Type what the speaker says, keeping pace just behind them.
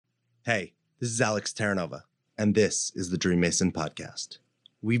Hey, this is Alex Terranova, and this is the Dream Mason Podcast.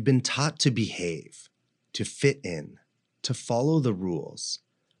 We've been taught to behave, to fit in, to follow the rules,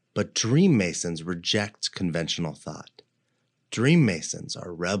 but Dream Masons reject conventional thought. Dream Masons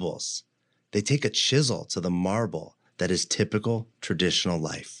are rebels. They take a chisel to the marble that is typical traditional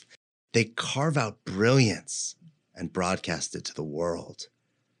life. They carve out brilliance and broadcast it to the world.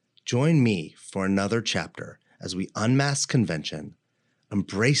 Join me for another chapter as we unmask convention,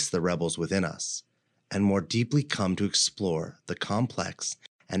 embrace the rebels within us, and more deeply come to explore the complex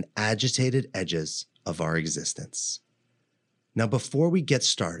and agitated edges of our existence. Now, before we get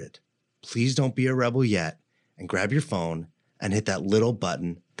started, please don't be a rebel yet and grab your phone and hit that little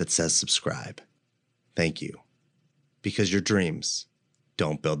button that says subscribe. Thank you. Because your dreams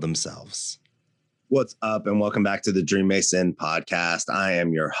don't build themselves. What's up, and welcome back to the Dream Mason Podcast. I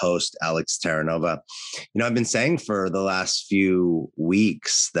am your host, Alex Terranova. I've been saying for the last few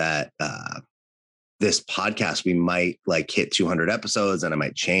weeks that this podcast, we might hit 200 episodes and I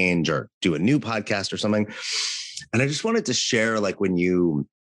might change or do a new podcast or something. And I just wanted to share, when you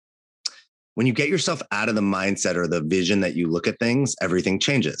get yourself out of the mindset or the vision that you look at things, everything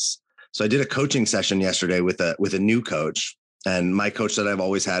changes. So I did a coaching session yesterday with a new coach. And my coach that I've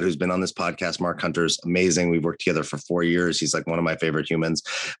always had, who's been on this podcast, Mark Hunter's amazing. We've worked together for 4 years. He's one of my favorite humans.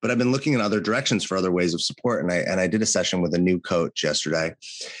 But I've been looking in other directions for other ways of support. And I did a session with a new coach yesterday.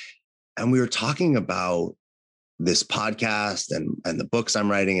 And we were talking about this podcast and the books I'm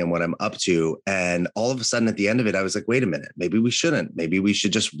writing and what I'm up to. And all of a sudden at the end of it, I was like, wait a minute, maybe we shouldn't. Maybe we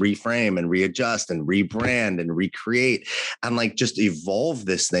should just reframe and readjust and rebrand and recreate and just evolve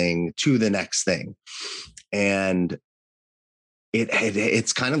this thing to the next thing. And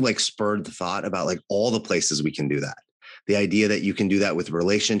it's kind of spurred the thought about all the places we can do that. The idea that you can do that with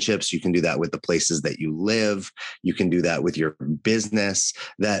relationships, you can do that with the places that you live, you can do that with your business,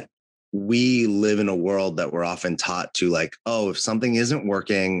 that we live in a world that we're often taught to if something isn't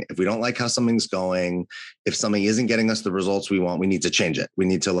working, if we don't like how something's going, if something isn't getting us the results we want, we need to change it. We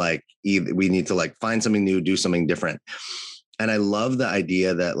need to find something new, do something different. And I love the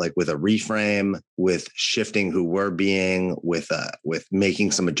idea that with a reframe, with shifting who we're being, with making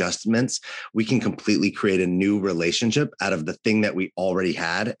some adjustments, we can completely create a new relationship out of the thing that we already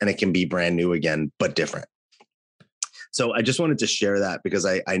had. And it can be brand new again, but different. So I just wanted to share that because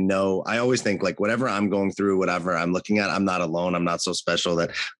I know I always think whatever I'm going through, whatever I'm looking at, I'm not alone. I'm not so special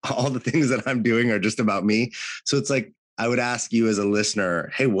that all the things that I'm doing are just about me. So it's I would ask you as a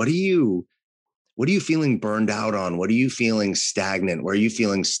listener, hey, what are you feeling burned out on? What are you feeling stagnant? Where are you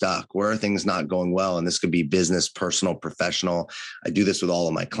feeling stuck? Where are things not going well? And this could be business, personal, professional. I do this with all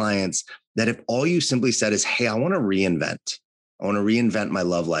of my clients, that if all you simply said is, hey, I want to reinvent. I want to reinvent my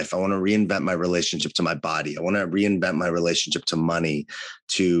love life. I want to reinvent my relationship to my body. I want to reinvent my relationship to money,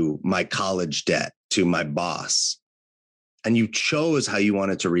 to my college debt, to my boss. And you chose how you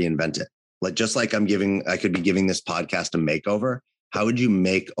wanted to reinvent it. Just like I could be giving this podcast a makeover. How would you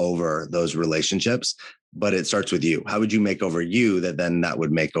make over those relationships? But it starts with you. How would you make over you that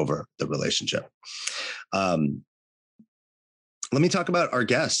would make over the relationship? Let me talk about our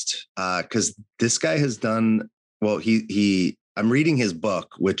guest, because this guy has done, well, I'm reading his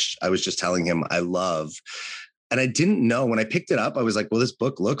book, which I was just telling him I love. And I didn't know when I picked it up, I was like, well, this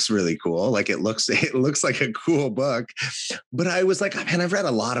book looks really cool. It looks like a cool book. But I was like, man, I've read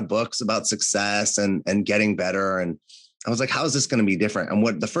a lot of books about success and getting better. And I was like, how is this going to be different?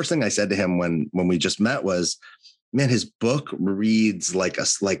 And the first thing I said to him when we just met was, man, his book reads like a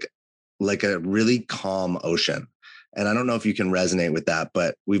really calm ocean. And I don't know if you can resonate with that,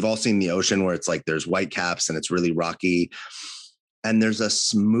 but we've all seen the ocean where it's there's white caps and it's really rocky. And there's a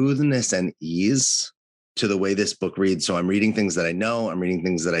smoothness and ease to the way this book reads. So I'm reading things that I know, I'm reading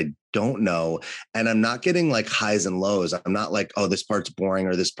things that I don't know. And I'm not getting highs and lows. I'm not oh, this part's boring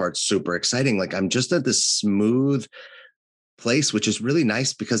or this part's super exciting. I'm just at this smooth place, which is really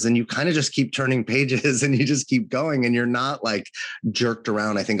nice because then you kind of just keep turning pages and you just keep going and you're not jerked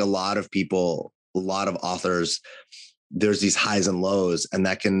around. I think a lot of authors, there's these highs and lows, and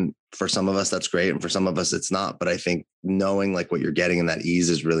that can, for some of us, that's great. And for some of us, it's not. But I think knowing what you're getting in that ease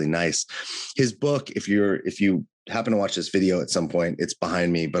is really nice. His book, if you happen to watch this video at some point, it's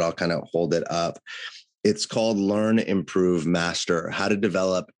behind me, but I'll kind of hold it up. It's called Learn, Improve, Master: How to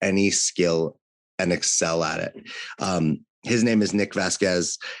Develop Any Skill and Excel at It. His name is Nick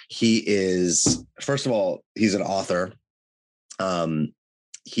Velasquez. He is, first of all, he's an author.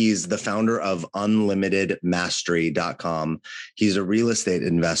 He's the founder of unlimitedmastery.com. He's a real estate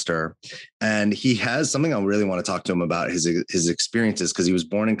investor, and he has something I really want to talk to him about, his experiences, because he was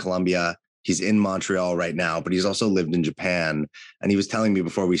born in Colombia. He's in Montreal right now, but he's also lived in Japan. And he was telling me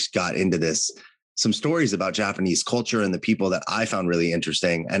before we got into this some stories about Japanese culture and the people that I found really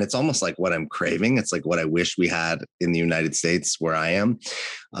interesting. And it's almost like what I'm craving. It's like what I wish we had in the United States where I am.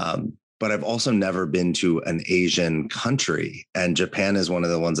 But I've also never been to an Asian country, and Japan is one of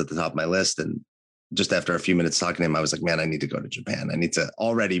the ones at the top of my list. And just after a few minutes talking to him, I was like, man, I need to go to Japan. I need to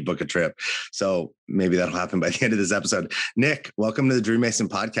already book a trip. So maybe that'll happen by the end of this episode. Nick, welcome to the Dream Mason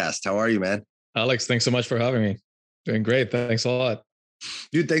podcast. How are you, man? Alex, thanks so much for having me. Doing great. Thanks a lot.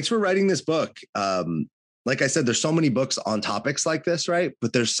 Dude, thanks for writing this book. Like I said, there's so many books on topics like this, right?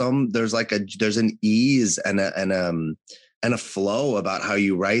 But there's an ease and a flow about how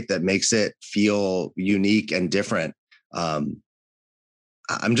you write that makes it feel unique and different. I'm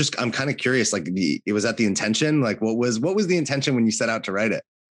kind of curious, like it was that the intention? Like what was the intention when you set out to write it?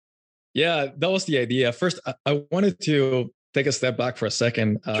 Yeah, that was the idea. First, I wanted to take a step back for a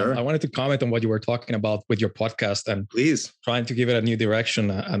second. Sure. I wanted to comment on what you were talking about with your podcast and please trying to give it a new direction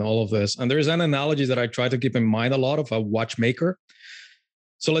and all of this. And there's an analogy that I try to keep in mind a lot of a watchmaker.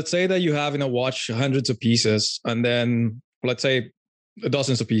 So let's say that you have in a watch hundreds of pieces, and then let's say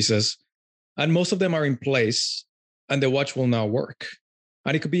dozens of pieces, and most of them are in place, and the watch will now work.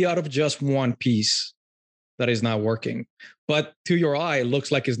 And it could be out of just one piece that is not working. But to your eye, it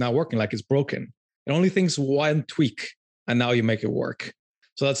looks like it's not working, like it's broken. It only takes one tweak, and now you make it work.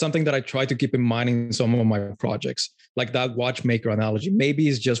 So that's something that I try to keep in mind in some of my projects, like that watchmaker analogy. Maybe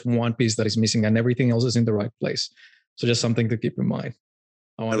it's just one piece that is missing and everything else is in the right place. So just something to keep in mind.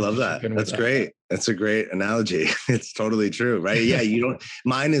 I love that. That's great. That's a great analogy. It's totally true, right? Yeah.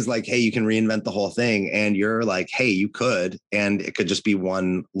 Mine is like, hey, you can reinvent the whole thing. And you're like, hey, you could, and it could just be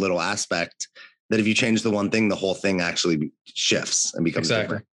one little aspect that if you change the one thing, the whole thing actually shifts and becomes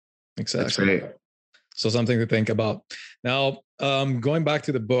different. Exactly. That's great. So something to think about. Now, going back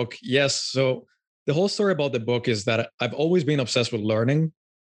to the book. Yes. So the whole story about the book is that I've always been obsessed with learning,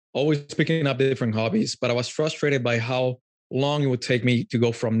 always picking up different hobbies, but I was frustrated by how long it would take me to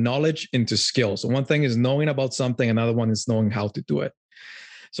go from knowledge into skills. So one thing is knowing about something, another one is knowing how to do it.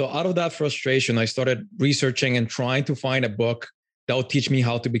 So out of that frustration, I started researching and trying to find a book that would teach me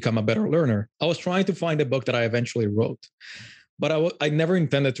how to become a better learner. I was trying to find a book that I eventually wrote, but I never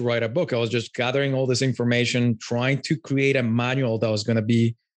intended to write a book. I was just gathering all this information, trying to create a manual that was going to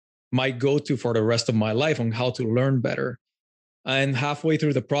be my go-to for the rest of my life on how to learn better. And halfway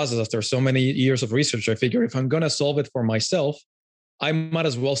through the process, after so many years of research, I figured if I'm going to solve it for myself, I might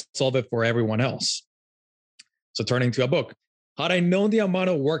as well solve it for everyone else. So turning to a book. Had I known the amount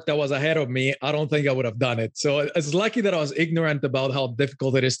of work that was ahead of me, I don't think I would have done it. So it's lucky that I was ignorant about how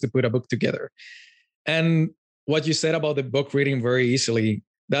difficult it is to put a book together. And what you said about the book reading very easily,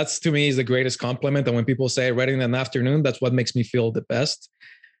 that's to me is the greatest compliment. And when people say I read it in an afternoon, that's what makes me feel the best,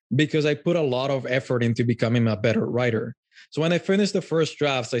 because I put a lot of effort into becoming a better writer. So when I finished the first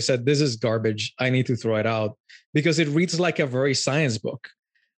drafts, I said, this is garbage. I need to throw it out because it reads like a very science book.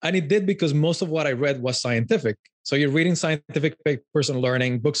 And it did, because most of what I read was scientific. So you're reading scientific papers on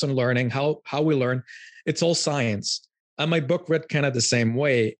learning, books on learning, how we learn. It's all science. And my book read kind of the same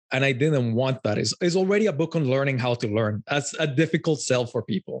way. And I didn't want that. It's already a book on learning how to learn. That's a difficult sell for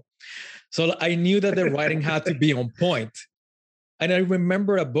people. So I knew that the writing had to be on point. And I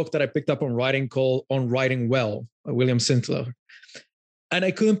remember a book that I picked up on writing called On Writing Well by William Sinclair. And I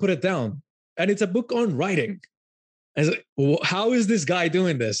couldn't put it down. And it's a book on writing. I was like, how is this guy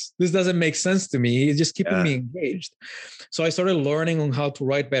doing this? This doesn't make sense to me. He's just keeping me engaged. So I started learning on how to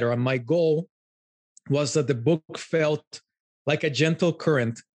write better. And my goal was that the book felt like a gentle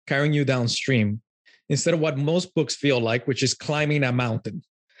current carrying you downstream instead of what most books feel like, which is climbing a mountain.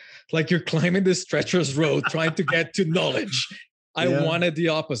 Like you're climbing this treacherous road trying to get to knowledge. I wanted the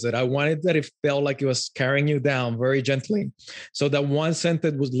opposite. I wanted that it felt like it was carrying you down very gently. So that one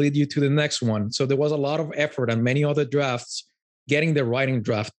sentence would lead you to the next one. So there was a lot of effort and many other drafts getting the writing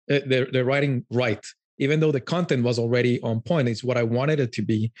the writing right, even though the content was already on point. It's what I wanted it to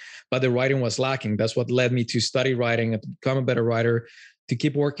be, but the writing was lacking. That's what led me to study writing and to become a better writer, to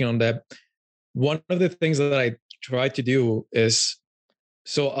keep working on that. One of the things that I try to do is,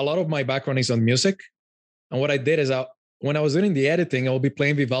 so a lot of my background is on music. And what I did is when I was doing the editing, I will be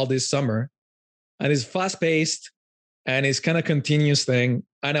playing Vivaldi's Summer, and it's fast-paced and it's kind of continuous thing.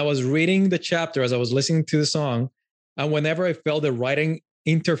 And I was reading the chapter as I was listening to the song. And whenever I felt the writing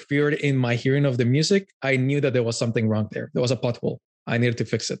interfered in my hearing of the music, I knew that there was something wrong there. There was a pothole. I needed to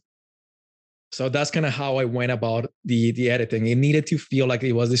fix it. So that's kind of how I went about the editing. It needed to feel like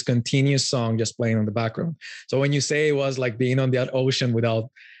it was this continuous song just playing in the background. So when you say it was like being on the ocean without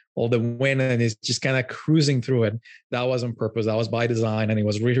all the wind, and it's just kind of cruising through it. That was on purpose. That was by design, and it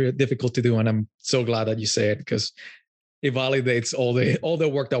was really, really difficult to do. And I'm so glad that you say it, because it validates all the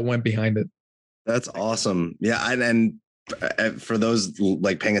work that went behind it. That's awesome. Yeah, and for those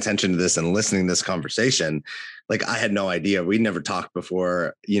like paying attention to this and listening to this conversation, like I had no idea. We'd never talked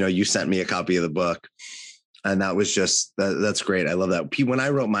before. You sent me a copy of the book, and that was just that's great. I love that. When I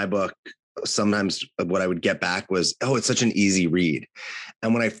wrote my book, sometimes what I would get back was, "Oh, it's such an easy read."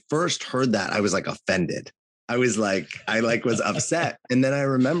 And when I first heard that, I was like offended. I was upset. And then I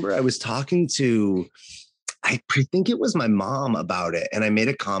remember I was talking to, I think it was my mom about it. And I made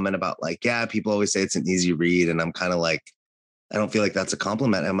a comment about like, yeah, people always say it's an easy read. And I'm kind of like, I don't feel like that's a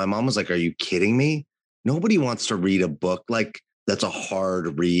compliment. And my mom was like, are you kidding me? Nobody wants to read a book like that's a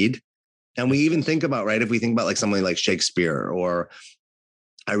hard read. And we even think about, right, if we think about like somebody like Shakespeare, or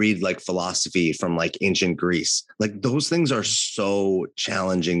I read like philosophy from like ancient Greece, like those things are so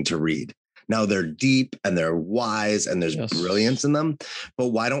challenging to read. Now they're deep and they're wise and there's brilliance in them, but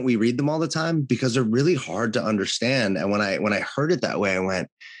why don't we read them all the time? Because they're really hard to understand. And when I heard it that way, I went,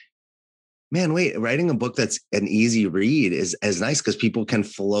 man, wait, writing a book that's an easy read is nice because people can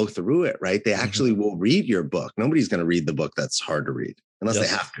flow through it, right? They actually will read your book. Nobody's going to read the book that's hard to read unless they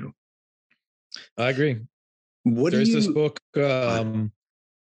have to. I agree. There's this book, what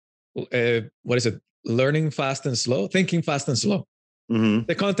is it? Learning Fast and Slow, Thinking Fast and Slow. Mm-hmm.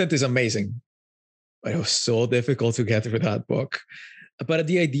 The content is amazing, but it was so difficult to get through that book. But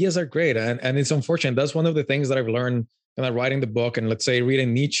the ideas are great. And it's unfortunate. That's one of the things that I've learned when I'm writing the book. And let's say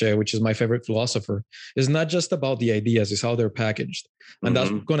reading Nietzsche, which is my favorite philosopher, is not just about the ideas, it's how they're packaged. And that's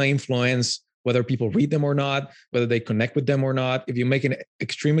going to influence whether people read them or not, whether they connect with them or not. If you make it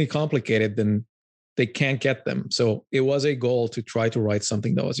extremely complicated, then they can't get them. So it was a goal to try to write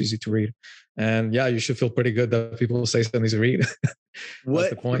something that was easy to read. And yeah, you should feel pretty good that people say something to read.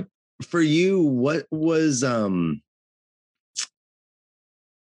 That's the point. For you, what was,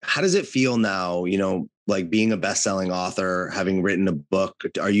 how does it feel now, like being a best-selling author, having written a book?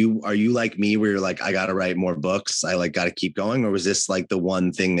 Are you like me where you're like, I got to write more books, I like got to keep going? Or was this like the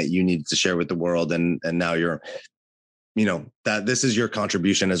one thing that you needed to share with the world? And now you're, that this is your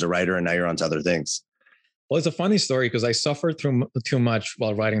contribution as a writer, and now you're on to other things? Well, it's a funny story because I suffered through too much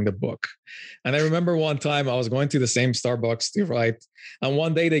while writing the book. And I remember one time I was going to the same Starbucks to write, and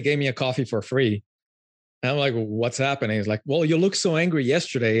one day they gave me a coffee for free. And I'm like, what's happening? He's like, well, you look so angry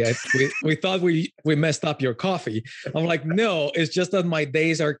yesterday. We thought we messed up your coffee. I'm like, no, it's just that my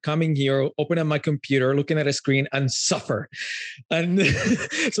days are coming here, open up my computer, looking at a screen and suffer. And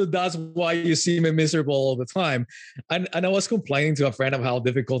so that's why you see me miserable all the time. And I was complaining to a friend of how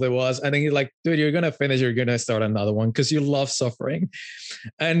difficult it was. And then he's like, dude, you're going to finish, you're going to start another one because you love suffering.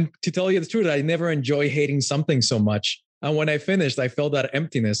 And to tell you the truth, I never enjoy hating something so much. And when I finished, I felt that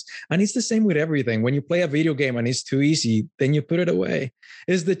emptiness. And it's the same with everything. When you play a video game and it's too easy, then you put it away.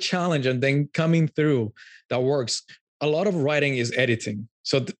 It's the challenge and then coming through that works. A lot of writing is editing.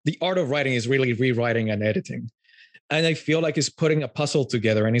 So the art of writing is really rewriting and editing. And I feel like it's putting a puzzle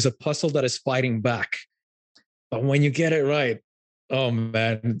together, and it's a puzzle that is fighting back. But when you get it right, oh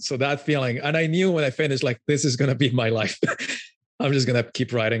man, so that feeling. And I knew when I finished, like, this is going to be my life. I'm just going to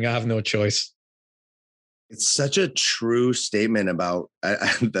keep writing. I have no choice. It's such a true statement about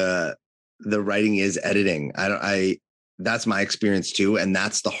the writing is editing. That's my experience too. And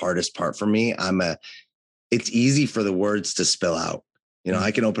that's the hardest part for me. It's easy for the words to spill out.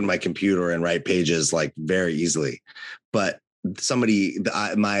 I can open my computer and write pages like very easily, but my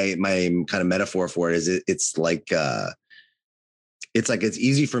kind of metaphor for it is it's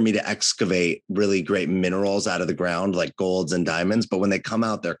easy for me to excavate really great minerals out of the ground, like golds and diamonds. But when they come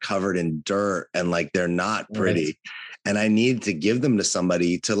out, they're covered in dirt and like, they're not pretty. Right. And I need to give them to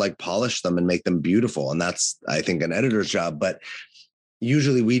somebody to like polish them and make them beautiful. And that's, I think, an editor's job. But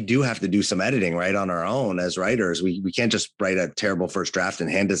usually we do have to do some editing right on our own as writers. We can't just write a terrible first draft and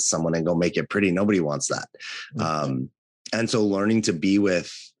hand it to someone and go make it pretty. Nobody wants that. Mm-hmm. And so learning to be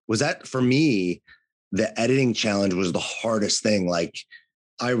with, was that for me, the editing challenge was the hardest thing. Like,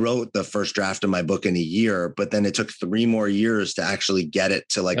 I wrote the first draft of my book in a year, but then it took 3 more years to actually get it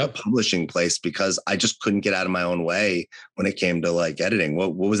to like a publishing place because I just couldn't get out of my own way when it came to like editing.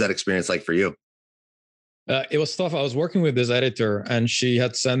 What was that experience like for you? It was tough. I was working with this editor and she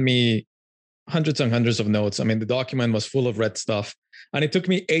had sent me hundreds and hundreds of notes. I mean, the document was full of red stuff. And it took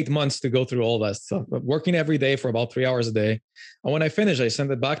me 8 months to go through all that stuff, working every day for about 3 hours a day. And when I finished, I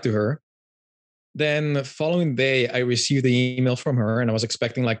sent it back to her. Then the following day, I received the email from her and I was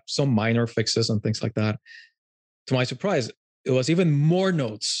expecting like some minor fixes and things like that. To my surprise, it was even more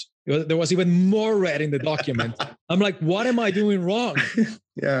notes There was even more red in the document. I'm like, what am I doing wrong?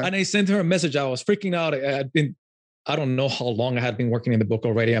 Yeah. And I sent her a message. I was freaking out. I don't know how long I had been working in the book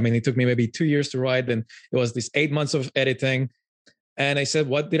already. I mean, it took me maybe 2 years to write. Then it was this 8 months of editing. And I said,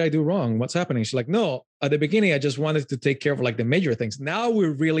 what did I do wrong? What's happening? She's like, no, at the beginning, I just wanted to take care of like the major things. Now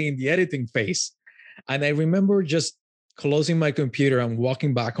we're really in the editing phase. And I remember just closing my computer and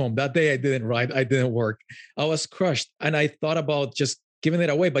walking back home. That day I didn't write, I didn't work. I was crushed. And I thought about just giving it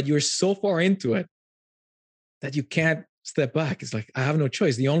away, but you're so far into it that you can't step back. It's like, I have no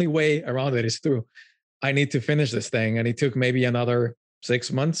choice. The only way around it is through. I need to finish this thing. And it took maybe another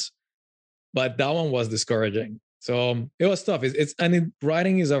 6 months, but that one was discouraging. So it was tough.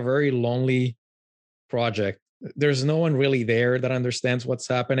 Writing is a very lonely project. There's no one really there that understands what's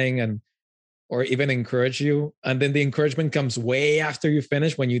happening and or even encourage you. And then the encouragement comes way after you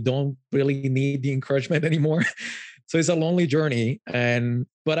finish when you don't really need the encouragement anymore. So it's a lonely journey.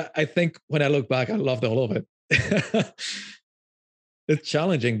 But I think when I look back, I loved all of it. It's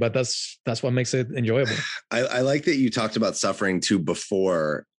challenging, but that's what makes it enjoyable. I like that you talked about suffering too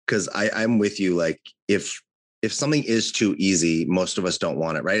before, because I'm with you. Like if something is too easy, most of us don't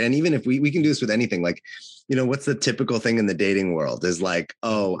want it, right? And even if we can do this with anything, like, you know, what's the typical thing in the dating world is like,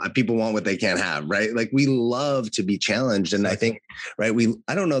 oh, people want what they can't have, right? Like we love to be challenged. And I think, right,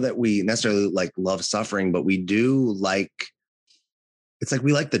 I don't know that we necessarily like love suffering, but we do like, it's like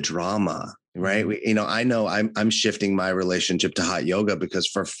we like the drama, right? I know I'm shifting my relationship to hot yoga because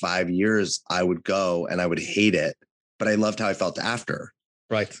for 5 years I would go and I would hate it, but I loved how I felt after.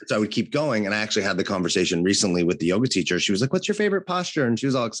 Right. So I would keep going. And I actually had the conversation recently with the yoga teacher. She was like, what's your favorite posture? And she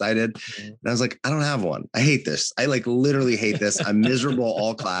was all excited. And I was like, I don't have one. I hate this. I like literally hate this. I'm miserable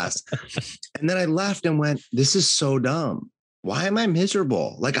all class. And then I left and went, this is so dumb. Why am I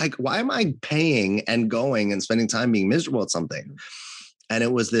miserable? Like, why am I paying and going and spending time being miserable at something? And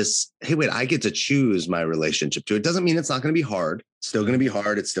it was this, hey, wait, I get to choose my relationship to it. Doesn't mean it's not going to be hard. It's still going to be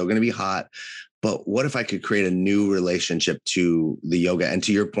hard. It's still going to be hot. But what if I could create a new relationship to the yoga? And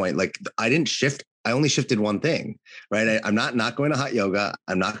to your point, like I didn't shift. I only shifted one thing, right? I'm not going to hot yoga.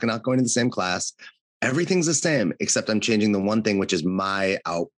 I'm not going to the same class. Everything's the same, except I'm changing the one thing, which is my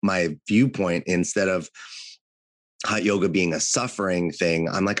viewpoint. Instead of hot yoga being a suffering thing,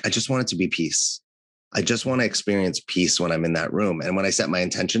 I'm like, I just want it to be peace. I just want to experience peace when I'm in that room. And when I set my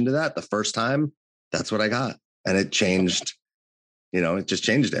intention to that the first time, that's what I got. And it changed, it just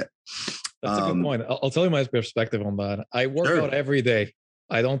changed it. That's a good point. I'll tell you my perspective on that. I work out every day.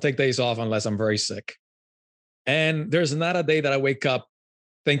 I don't take days off unless I'm very sick. And there's not a day that I wake up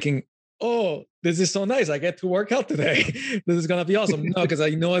thinking, oh, this is so nice. I get to work out today. This is going to be awesome. No, because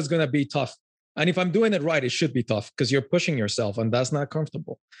I know it's going to be tough. And if I'm doing it right, it should be tough because you're pushing yourself and that's not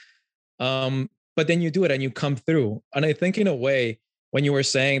comfortable. But then you do it and you come through. And I think in a way, when you were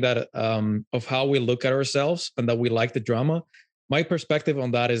saying that of how we look at ourselves and that we like the drama, my perspective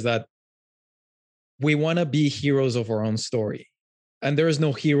on that is that we want to be heroes of our own story. And there is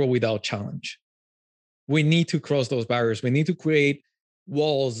no hero without challenge. We need to cross those barriers. We need to create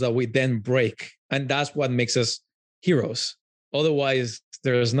walls that we then break. And that's what makes us heroes. Otherwise,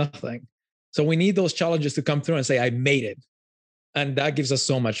 there's nothing. So we need those challenges to come through and say, I made it. And that gives us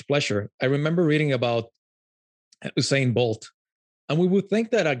so much pleasure. I remember reading about Usain Bolt. And we would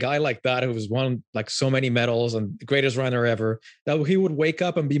think that a guy like that, who was won like so many medals and the greatest runner ever, that he would wake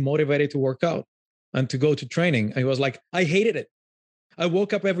up and be motivated to work out and to go to training. And he was like, I hated it. I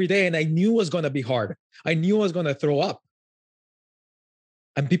woke up every day and I knew it was going to be hard. I knew I was going to throw up.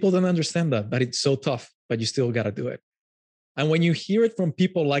 And people don't understand that it's so tough, but you still got to do it. And when you hear it from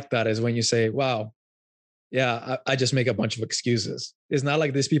people like that is when you say, wow, yeah, I just make a bunch of excuses. It's not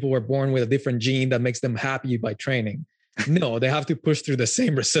like these people were born with a different gene that makes them happy by training. No, they have to push through the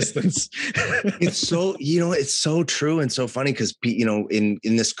same resistance. It's so, it's so true and so funny because, in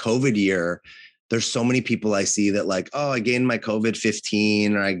this COVID year, there's so many people I see that like, oh, I gained my COVID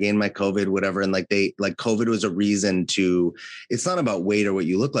 15 or I gained my COVID, whatever. And like COVID was a reason to, it's not about weight or what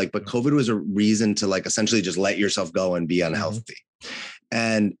you look like, but COVID was a reason to like essentially just let yourself go and be unhealthy.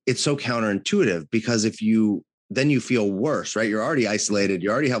 And it's so counterintuitive because then you feel worse, right? You're already isolated.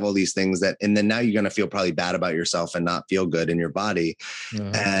 You already have all these things and then now you're going to feel probably bad about yourself and not feel good in your body.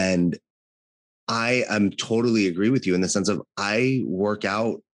 And I am totally agree with you in the sense of I work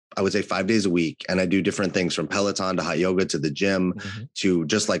out, I would say 5 days a week. And I do different things from Peloton to hot yoga to the gym to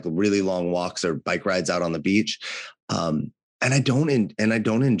just like really long walks or bike rides out on the beach. And I don't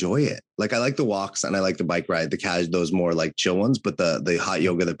enjoy it. Like I like the walks and I like the bike ride, those more like chill ones, but the hot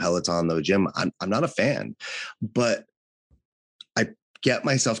yoga, the Peloton, the gym, I'm not a fan, but I get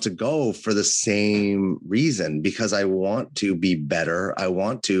myself to go for the same reason, because I want to be better. I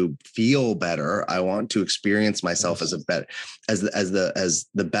want to feel better. I want to experience myself as the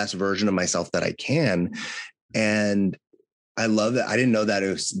best version of myself that I can. And I love that. I didn't know that it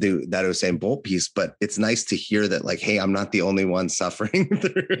was that Usain Bolt piece, but it's nice to hear that, like, hey, I'm not the only one suffering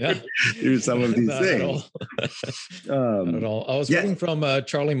through some of these Not things. At all. Not at all. I was reading from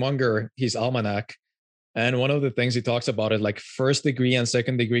Charlie Munger, his almanac, and one of the things he talks about is like first degree and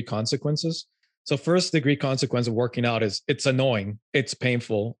second degree consequences. So first degree consequence of working out is it's annoying, it's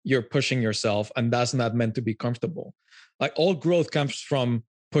painful, you're pushing yourself, and that's not meant to be comfortable. Like all growth comes from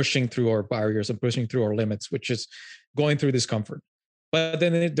pushing through our barriers and pushing through our limits, which is going through discomfort. But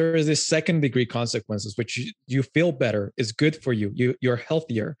then there is this second degree consequences, which you feel better, is good for you. You're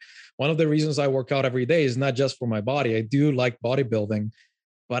healthier. One of the reasons I work out every day is not just for my body. I do like bodybuilding,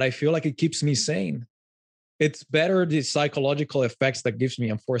 but I feel like it keeps me sane. It's better the psychological effects that gives me.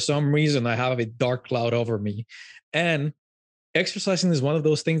 And for some reason, I have a dark cloud over me. And exercising is one of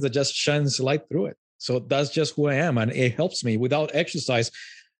those things that just shines light through it. So that's just who I am. And it helps me. Without exercise,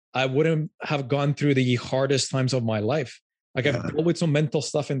 I wouldn't have gone through the hardest times of my life. Like I've dealt with some mental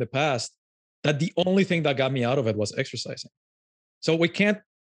stuff in the past that the only thing that got me out of it was exercising. So we can't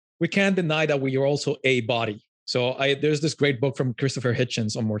deny that we are also a body. So there's this great book from Christopher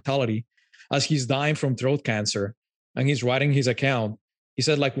Hitchens on mortality, as he's dying from throat cancer and he's writing his account. He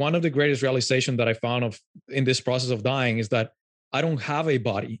said, like, one of the greatest realization that I found of in this process of dying is that I don't have a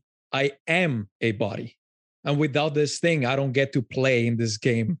body. I am a body. And without this thing, I don't get to play in this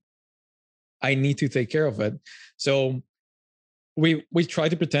game. I need to take care of it. So we try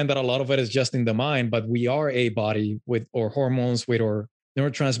to pretend that a lot of it is just in the mind, but we are a body with our hormones, with our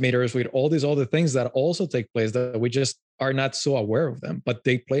neurotransmitters, with all these other things that also take place that we just are not so aware of them, but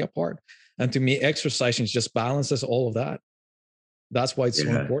they play a part. And to me, exercising just balances all of that. That's why it's so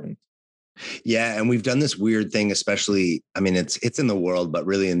important. Yeah. And we've done this weird thing, especially, I mean, it's in the world, but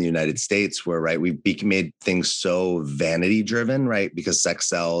really in the United States where, right, we've made things so vanity driven, right? Because sex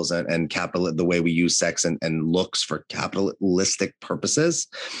sells and capital, the way we use sex and looks for capitalistic purposes,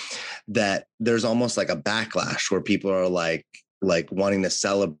 that there's almost like a backlash where people are like wanting to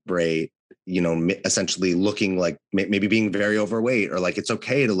celebrate, essentially looking like maybe being very overweight, or like it's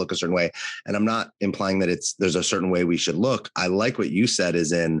okay to look a certain way. And I'm not implying that there's a certain way we should look. I like what you said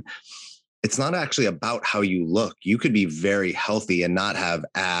it's not actually about how you look. You could be very healthy and not have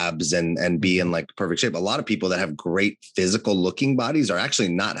abs and be in like perfect shape. A lot of people that have great physical looking bodies are actually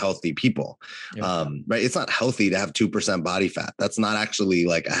not healthy people. Right. It's not healthy to have 2% body fat. That's not actually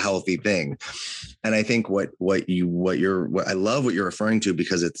like a healthy thing. And I think what I love what you're referring to,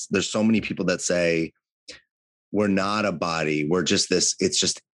 because there's so many people that say we're not a body. We're just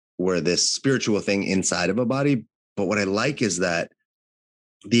we're this spiritual thing inside of a body. But what I like is that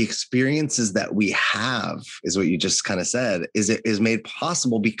the experiences that we have, is what you just kind of said, is made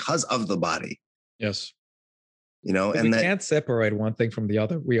possible because of the body. Yes. And we can't separate one thing from the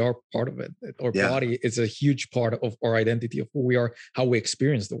other. We are part of it. Our body is a huge part of our identity, of who we are, how we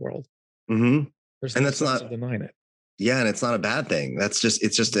experience the world. Mm-hmm. There's no sense of denying it. Yeah. And it's not a bad thing.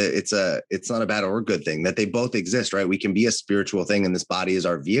 It's not a bad or good thing that they both exist, right? We can be a spiritual thing and this body is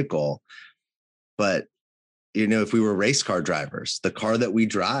our vehicle. But if we were race car drivers, the car that we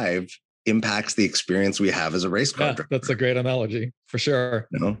drive impacts the experience we have as a race car driver. That's a great analogy, for sure.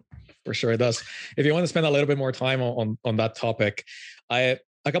 For sure it does. If you want to spend a little bit more time on that topic, a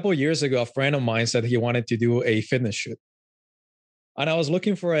couple of years ago, a friend of mine said he wanted to do a fitness shoot. And I was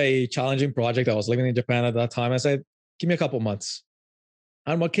looking for a challenging project. I was living in Japan at that time. I said, give me a couple months.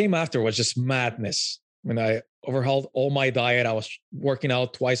 And what came after was just madness. I mean, I overhauled all my diet. I was working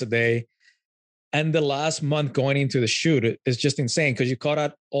out twice a day. And the last month going into the shoot is just insane, because you cut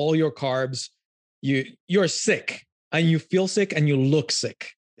out all your carbs. You're sick and you feel sick and you look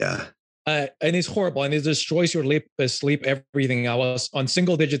sick. Yeah. And it's horrible. And it destroys your sleep, everything. I was on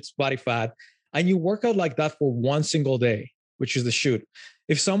single digits body fat. And you work out like that for one single day, which is the shoot.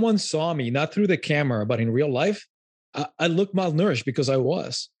 If someone saw me, not through the camera, but in real life, I look malnourished because I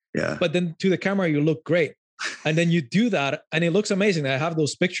was. Yeah. But then to the camera, you look great. And then you do that and it looks amazing. I have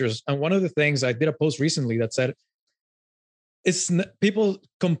those pictures. And one of the things, I did a post recently that said, people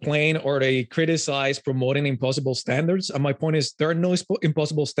complain or they criticize promoting impossible standards. And my point is, there are no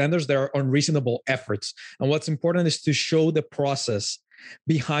impossible standards. There are unreasonable efforts. And what's important is to show the process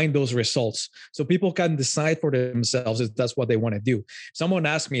behind those results, so people can decide for themselves if that's what they want to do. Someone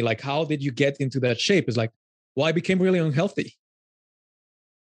asked me, like, how did you get into that shape? It's like, well, I became really unhealthy.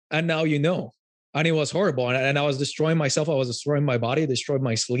 And now and it was horrible. And I was destroying myself. I was destroying my body, destroying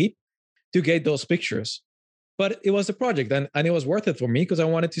my sleep to get those pictures. but it was a project, and it was worth it for me because I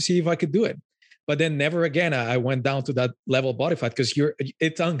wanted to see if I could do it. But then never again I went down to that level of body fat because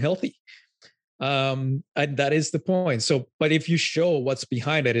it's unhealthy. And that is the point. So, but if you show what's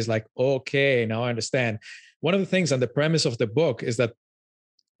behind it, is like, okay, now I understand. One of the things and the premise of the book is that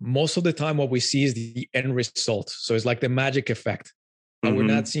most of the time what we see is the end result. So it's like the magic effect, but we're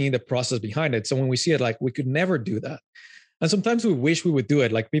not seeing the process behind it. So when we see it, like, we could never do that. And sometimes we wish we would do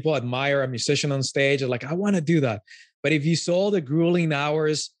it. Like, people admire a musician on stage and like, I want to do that. But if you saw the grueling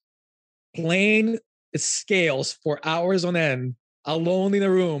hours playing scales for hours on end alone in a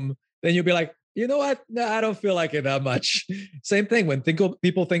room, then you'll be like, you know what? No, I don't feel like it that much. Same thing when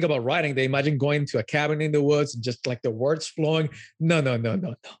people think about writing, they imagine going to a cabin in the woods and just like the words flowing. No, no, no,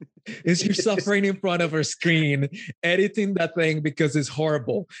 no, no. It's you're suffering in front of a screen, editing that thing because it's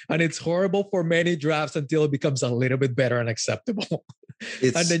horrible. And it's horrible for many drafts until it becomes a little bit better and acceptable.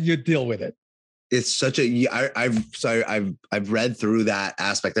 And then you deal with it. It's such a, I've read through that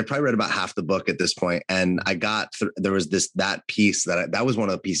aspect. I probably read about half the book at this point, and I got there was that piece that was one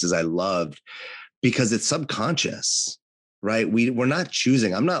of the pieces I loved because it's subconscious, right? We're not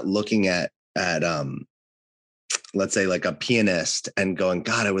choosing. I'm not looking at let's say like a pianist and going,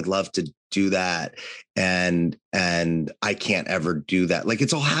 God, I would love to do that. And I can't ever do that. Like,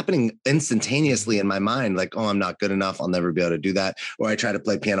 it's all happening instantaneously in my mind. Like, oh, I'm not good enough. I'll never be able to do that. Or I try to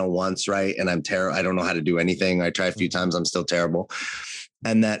play piano once, right? And I'm terrible. I don't know how to do anything. I try a few times. I'm still terrible.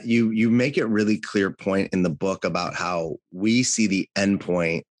 And that you make it really clear point in the book about how we see the end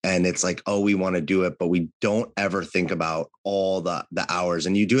point and it's like, oh, we want to do it, but we don't ever think about all the hours.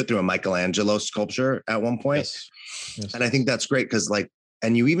 And you do it through a Michelangelo sculpture at one point. Yes. And I think that's great because like,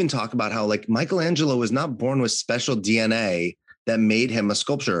 and you even talk about how like Michelangelo was not born with special DNA that made him a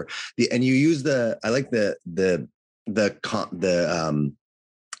sculptor. And you use I like the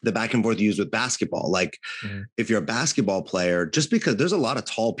back and forth used with basketball. Like if you're a basketball player, just because there's a lot of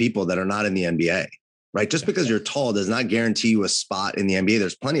tall people that are not in the NBA, right? Just because you're tall does not guarantee you a spot in the NBA.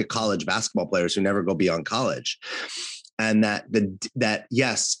 There's plenty of college basketball players who never go beyond college. And that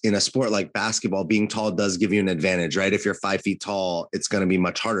yes, in a sport like basketball, being tall does give you an advantage, right? If you're 5 feet tall, it's going to be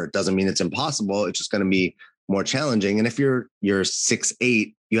much harder. It doesn't mean it's impossible. It's just going to be more challenging. And if you're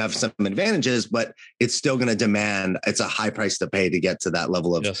 6'8", you have some advantages, but it's still going to demand, it's a high price to pay to get to that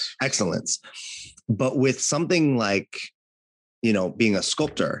level of excellence. But with something like, being a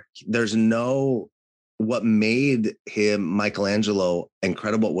sculptor, what made Michelangelo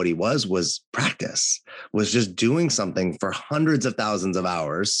incredible at what he was practice, was just doing something for hundreds of thousands of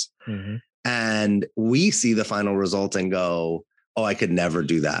hours. And we see the final result and go, oh, I could never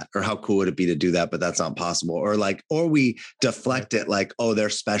do that. Or how cool would it be to do that? But that's not possible. Or we deflect it like, oh,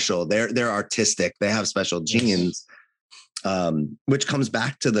 they're special. They're artistic. They have special genes, which comes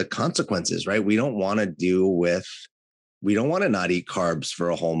back to the consequences, right? We don't want to not eat carbs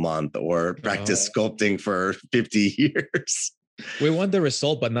for a whole month or practice sculpting for 50 years. We want the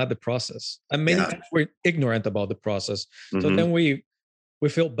result, but not the process. And many times we're ignorant about the process. So then we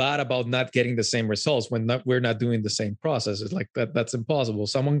feel bad about not getting the same results when we're not doing the same process. It's like that's impossible.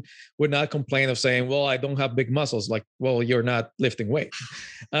 Someone would not complain of saying, well, I don't have big muscles. Like, well, you're not lifting weight.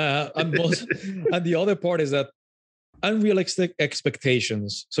 And the other part is that unrealistic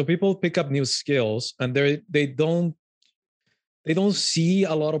expectations. So people pick up new skills and they don't see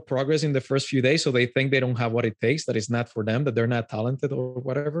a lot of progress in the first few days. So they think they don't have what it takes, that it's not for them, that they're not talented or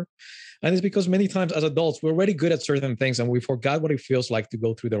whatever. And it's because many times as adults, we're already good at certain things and we forgot what it feels like to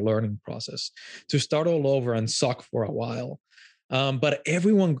go through the learning process, to start all over and suck for a while. But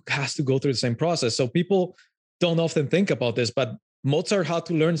everyone has to go through the same process. So people don't often think about this, but Mozart had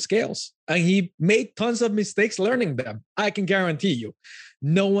to learn scales and he made tons of mistakes learning them. I can guarantee you,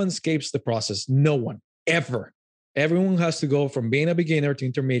 no one escapes the process. No one, ever. Everyone has to go from being a beginner to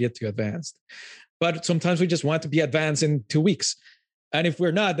intermediate to advanced. But sometimes we just want to be advanced in 2 weeks. And if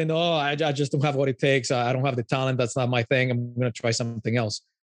we're not, then, I just don't have what it takes. I don't have the talent. That's not my thing. I'm going to try something else.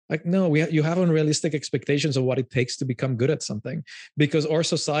 Like, no, you have unrealistic expectations of what it takes to become good at something because our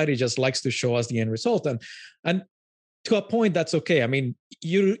society just likes to show us the end result. And to a point, that's okay. I mean,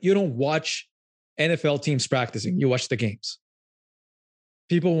 you don't watch NFL teams practicing. You watch the games.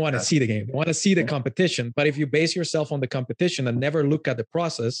 People want to see the game. They want to see the competition. But if you base yourself on the competition and never look at the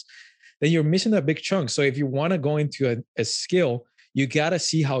process, then you're missing a big chunk. So if you want to go into a skill, you got to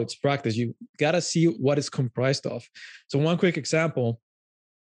see how it's practiced. You got to see what it's comprised of. So one quick example.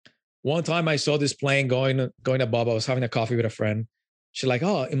 One time I saw this plane going above. I was having a coffee with a friend. She's like,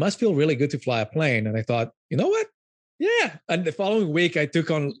 oh, it must feel really good to fly a plane. And I thought, you know what? Yeah. And the following week, I took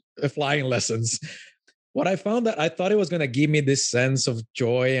on flying lessons. What I found that I thought it was going to give me this sense of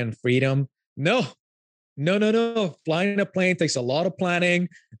joy and freedom. No, No, no, no. Flying a plane takes a lot of planning,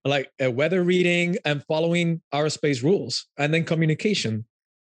 like weather reading and following aerospace rules, and then communication.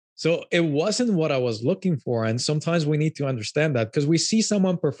 So it wasn't what I was looking for. And sometimes we need to understand that because we see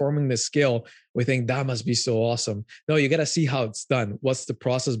someone performing this skill, we think that must be so awesome. No, you got to see how it's done. What's the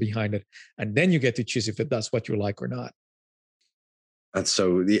process behind it? And then you get to choose if that's what you like or not. That's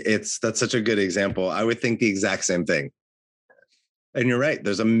such a good example. I would think the exact same thing. And you're right.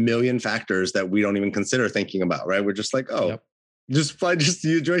 There's a million factors that we don't even consider thinking about, right? We're just like, oh, yep. Just fly, just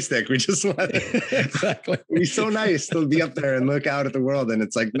use joystick. We just want exactly. It'd be so nice to be up there and look out at the world. And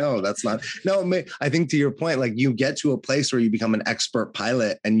it's like, no, that's not. No, I think to your point, like you get to a place where you become an expert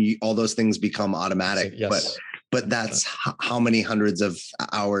pilot and all those things become automatic. Yes. But that's how many hundreds of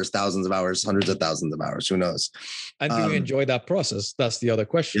hours, thousands of hours, hundreds of thousands of hours, who knows? And do you enjoy that process? That's the other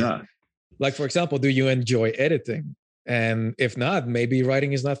question. Yeah. Like, for example, do you enjoy editing? And if not, maybe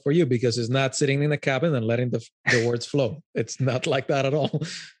writing is not for you because it's not sitting in a cabin and letting the words flow. It's not like that at all.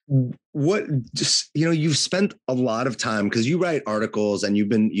 You've spent a lot of time because you write articles and you've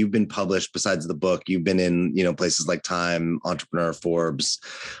been published besides the book. You've been in, places like Time, Entrepreneur, Forbes.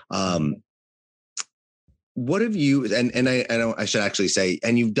 What have you, and I should actually say,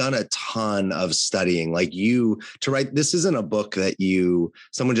 and you've done a ton of studying, like to write, this isn't a book that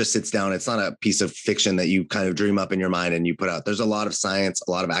someone just sits down. It's not a piece of fiction that you kind of dream up in your mind and you put out. There's a lot of science,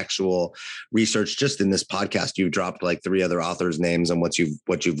 a lot of actual research. Just in this podcast, you've dropped like 3 other authors' names and what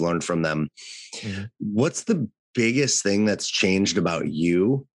you've learned from them. Mm-hmm. What's the biggest thing that's changed about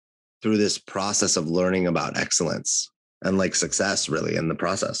you through this process of learning about excellence and like success really in the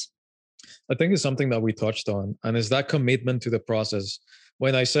process? I think it's something that we touched on, and it's that commitment to the process.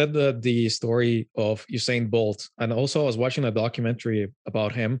 When I said the story of Usain Bolt, and also I was watching a documentary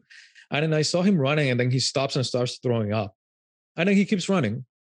about him, and then I saw him running, and then he stops and starts throwing up. And then he keeps running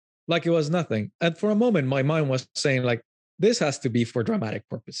like it was nothing. And for a moment, my mind was saying, like, this has to be for dramatic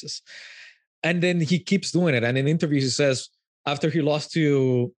purposes. And then he keeps doing it. And in interviews, he says, after he lost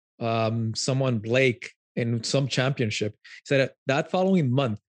to someone, Blake, in some championship, he said that following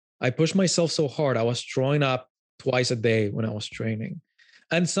month, I pushed myself so hard. I was throwing up twice a day when I was training.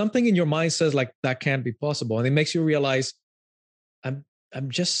 And something in your mind says like, that can't be possible. And it makes you realize I'm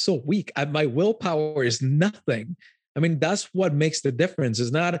just so weak. My willpower is nothing. I mean, that's what makes the difference. It's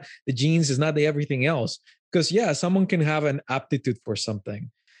not the genes, it's not the everything else. Because yeah, someone can have an aptitude for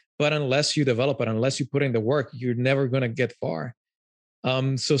something, but unless you develop it, unless you put in the work, you're never going to get far.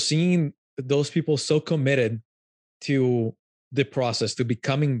 So seeing those people so committed to the process, to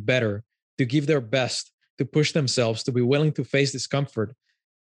becoming better, to give their best, to push themselves, to be willing to face discomfort.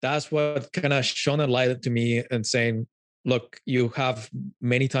 That's what kind of shone a light to me and saying, look, you have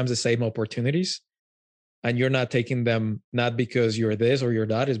many times the same opportunities and you're not taking them, not because you're this or you're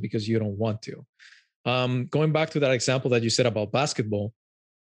that, is because you don't want to. Going back to that example that you said about basketball,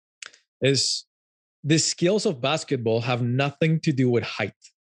 is the skills of basketball have nothing to do with height.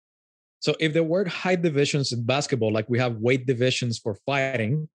 So if there were height divisions in basketball, like we have weight divisions for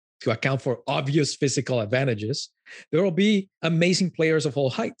fighting to account for obvious physical advantages, there will be amazing players of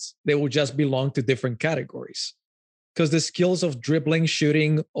all heights. They will just belong to different categories because the skills of dribbling,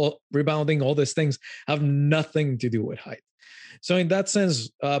 shooting, rebounding, all these things have nothing to do with height. So in that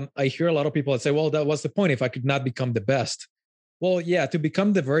sense, I hear a lot of people that say, well, that was the point if I could not become the best. Well, yeah, to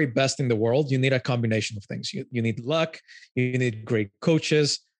become the very best in the world, you need a combination of things. You need luck, you need great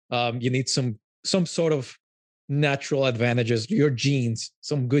coaches, you need some sort of natural advantages, your genes,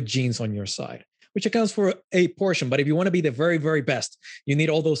 some good genes on your side, which accounts for a portion. But if you want to be the very, very best, you need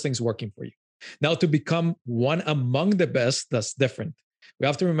all those things working for you. Now, to become one among the best, that's different. We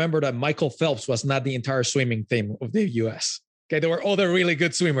have to remember that Michael Phelps was not the entire swimming team of the US. Okay, there were other really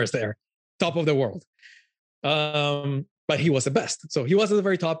good swimmers there, top of the world. But he was the best. So he was at the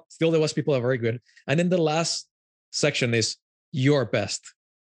very top. Still, there was people that are very good. And then the last section is your best.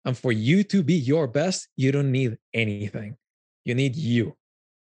 And for you to be your best, you don't need anything. You need you.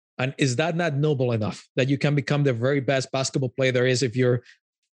 And is that not noble enough that you can become the very best basketball player there is if you're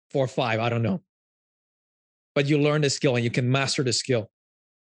 4'5"? I don't know. But you learn the skill and you can master the skill.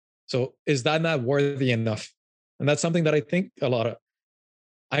 So is that not worthy enough? And that's something that I think a lot of.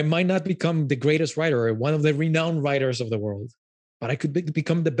 I might not become the greatest writer or one of the renowned writers of the world, but I could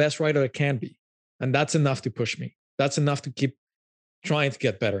become the best writer I can be. And that's enough to push me. That's enough to keep trying to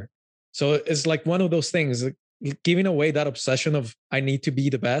get better. So it's like one of those things, like giving away that obsession of I need to be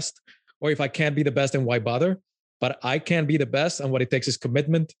the best, or if I can't be the best, then why bother? But I can be the best, and what it takes is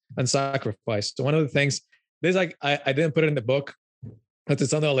commitment and sacrifice. So one of the things, this I didn't put it in the book, because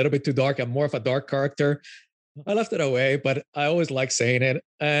it's something a little bit too dark. I'm more of a dark character. I left it away, but I always like saying it.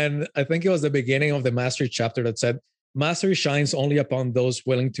 And I think it was the beginning of the mastery chapter that said, mastery shines only upon those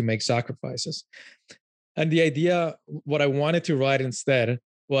willing to make sacrifices. And the idea, what I wanted to write instead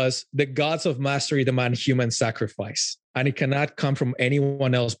was the gods of mastery demand human sacrifice, and it cannot come from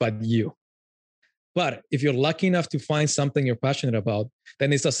anyone else but you. But if you're lucky enough to find something you're passionate about,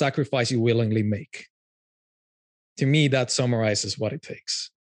 then it's a sacrifice you willingly make. To me, that summarizes what it takes.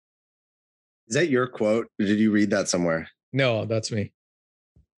 Is that your quote? Or did you read that somewhere? No, that's me.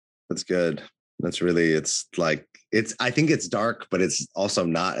 That's good. That's really, it's like, I think it's dark, but it's also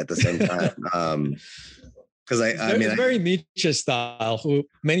not at the same time. Because I mean, it's very Nietzsche style, who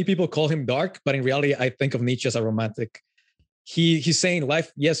many people call him dark, but in reality, I think of Nietzsche as a romantic. He's saying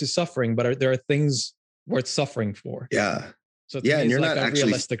life, yes, is suffering, but there are things worth suffering for. Yeah. So to me, and you're like not a actually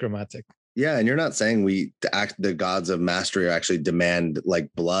realistic romantic. Yeah, and you're not saying the gods of mastery actually demand like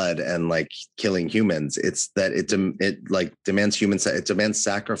blood and like killing humans. It's that it like demands it demands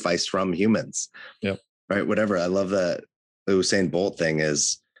sacrifice from humans. Yeah. Right. Whatever. I love that the Usain Bolt thing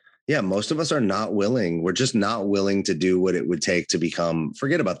is, yeah, most of us are not willing. We're just not willing to do what it would take to become,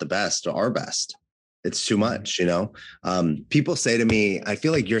 forget about the best, our best. It's too much, you know? People say to me, I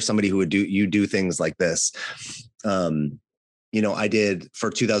feel like you're somebody who would do things like this. You know, I did for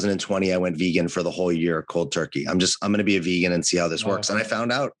 2020, I went vegan for the whole year, cold turkey. I'm going to be a vegan and see how this works. And I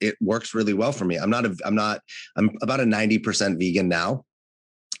found out it works really well for me. I'm about a 90% vegan now.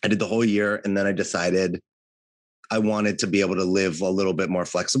 I did the whole year. And then I decided I wanted to be able to live a little bit more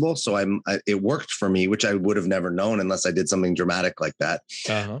flexible. So it worked for me, which I would have never known unless I did something dramatic like that.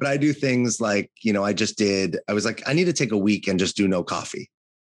 Uh-huh. But I do things like, you know, I was like, I need to take a week and just do no coffee,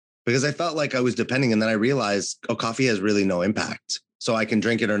 because I felt like I was depending. And then I realized, coffee has really no impact. So I can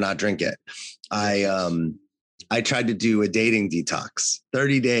drink it or not drink it. I tried to do a dating detox,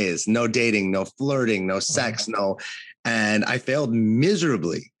 30 days, no dating, no flirting, no sex, no. And I failed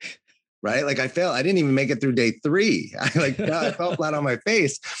miserably, right? Like I didn't even make it through day 3. I fell flat on my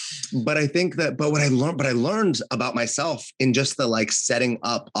face. But I think what I learned about myself in just the like setting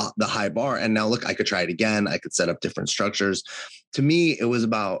up the high bar. And now look, I could try it again. I could set up different structures. To me, it was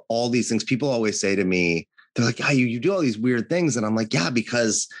about all these things. People always say to me, they're like, yeah, you do all these weird things. And I'm like, yeah,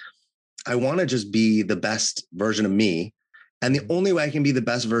 because I want to just be the best version of me. And the only way I can be the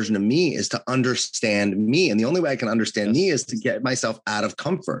best version of me is to understand me. And the only way I can understand me is to get myself out of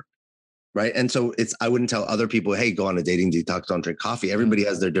comfort. Right. And so I wouldn't tell other people, hey, go on a dating detox, don't drink coffee. Everybody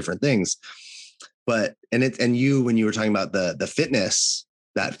has their different things. But, when you were talking about the fitness,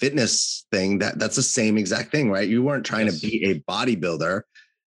 that fitness thing, that's the same exact thing, right? You weren't trying to be a bodybuilder.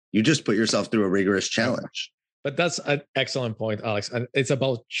 You just put yourself through a rigorous challenge. But that's an excellent point, Alex. And it's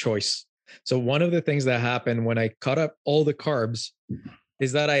about choice. So one of the things that happened when I cut up all the carbs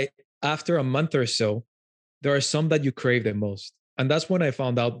is that after a month or so, there are some that you crave the most. And that's when I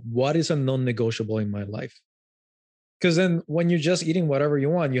found out what is a non-negotiable in my life. Because then when you're just eating whatever you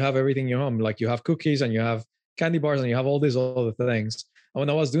want, you have everything in your home. Like you have cookies and you have candy bars and you have all these other things. And when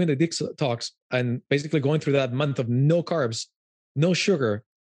I was doing the detox and basically going through that month of no carbs, no sugar,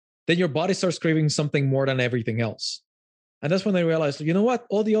 then your body starts craving something more than everything else. And that's when I realized, you know what?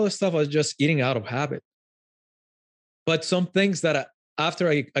 All the other stuff I was just eating out of habit. But some things that after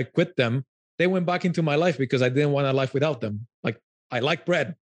I quit them, they went back into my life because I didn't want a life without them. Like I like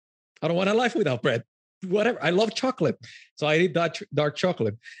bread. I don't want a life without bread. Whatever. I love chocolate. So I eat that dark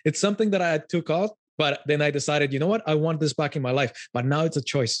chocolate. It's something that I took out, but then I decided, you know what? I want this back in my life. But now it's a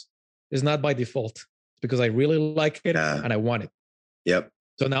choice. It's not by default. It's because I really like it and I want it. Yep.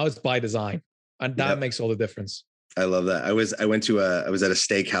 So now it's by design. And that makes all the difference. I love that. I was at a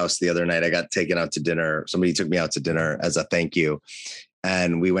steakhouse the other night. I got taken out to dinner. Somebody took me out to dinner as a thank you.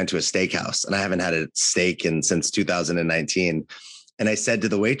 And we went to a steakhouse, and I haven't had a steak since 2019. And I said to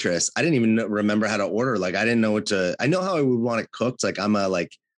the waitress, I didn't even remember how to order. Like, I didn't know I know how I would want it cooked. Like I'm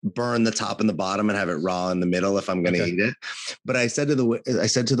burn the top and the bottom and have it raw in the middle if I'm going to eat it. But I said to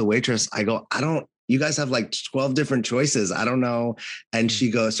the waitress, you guys have like 12 different choices. I don't know. And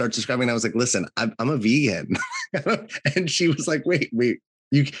she starts describing. I was like, listen, I'm a vegan. And she was like, wait,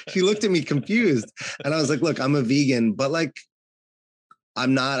 she looked at me confused. And I was like, look, I'm a vegan, but like, I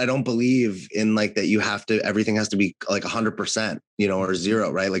don't believe in like that. Everything has to be like 100%, or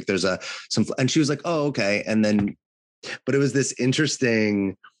 0, right? Like there's and she was like, oh, okay. And then, but it was this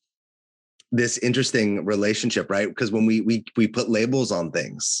interesting relationship, right? Because when we put labels on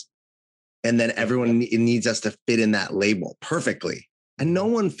things, and then everyone needs us to fit in that label perfectly. And no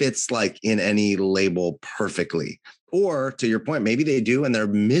one fits like in any label perfectly. Or to your point, maybe they do and they're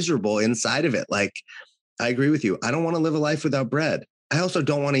miserable inside of it. Like, I agree with you. I don't want to live a life without bread. I also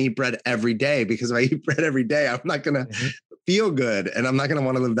don't want to eat bread every day, because if I eat bread every day, I'm not going to feel good, and I'm not going to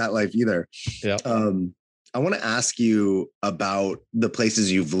want to live that life either. Yeah. I want to ask you about the places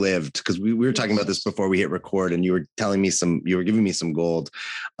you've lived, because we were talking about this before we hit record, and you were giving me some gold.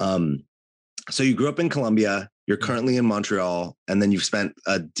 So you grew up in Colombia, you're currently in Montreal, and then you've spent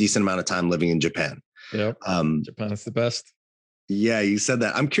a decent amount of time living in Japan. Yep. Japan is the best. Yeah, you said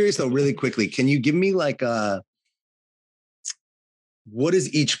that. I'm curious though, really quickly, can you give me like what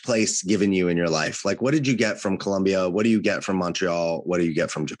has each place given you in your life? Like, what did you get from Colombia? What do you get from Montreal? What do you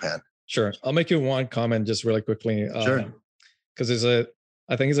get from Japan? Sure. I'll make you one comment just really quickly. Sure. Because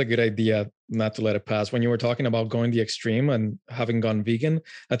I think it's a good idea not to let it pass. When you were talking about going the extreme and having gone vegan,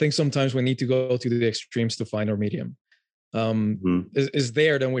 I think sometimes we need to go to the extremes to find our medium. Is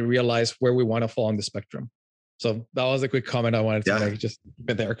there, then we realize where we want to fall on the spectrum. So that was a quick comment I wanted to make, just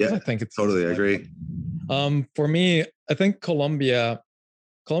been there, because I think it's totally agree. For me, I think Colombia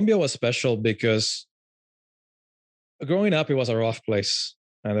was special because growing up, it was a rough place,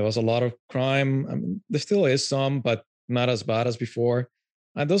 and there was a lot of crime. I mean, there still is some, but not as bad as before.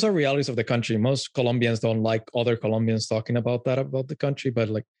 And those are realities of the country. Most Colombians don't like other Colombians talking about the country, but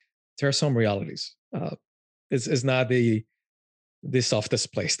like there are some realities. It's not the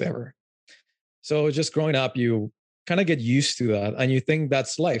softest place ever. So just growing up, you kind of get used to that, and you think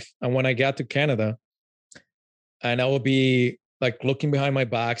that's life. And when I got to Canada, and I would be like looking behind my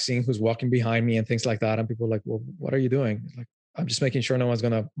back, seeing who's walking behind me and things like that, and people are like, "Well, what are you doing?" Like, I'm just making sure no one's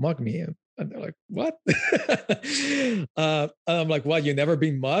gonna mug me. And they're like, "What?" And I'm like, "What? You never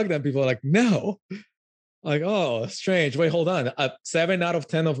been mugged?" And people are like, "No." Like, oh, strange. Wait, hold on. 7 out of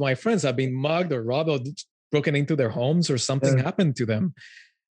 10 of my friends have been mugged or robbed or broken into their homes, or something happened to them.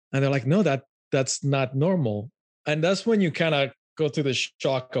 And they're like, "No, that's not normal." And that's when you kind of go to the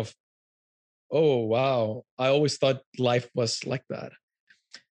shock of, oh, wow, I always thought life was like that.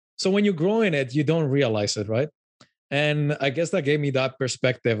 So when you grow in it, you don't realize it, right? And I guess that gave me that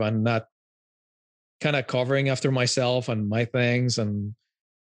perspective and not kind of covering after myself and my things. And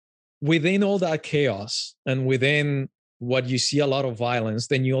within all that chaos and within what you see a lot of violence,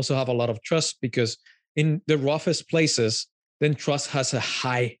 then you also have a lot of trust, because in the roughest places, then trust has a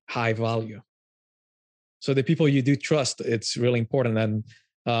high value. So the people you do trust, it's really important. And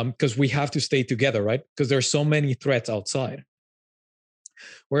because we have to stay together, right? Because there's so many threats outside.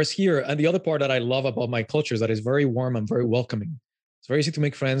 Whereas here, and the other part that I love about my culture is that it's very warm and very welcoming. It's very easy to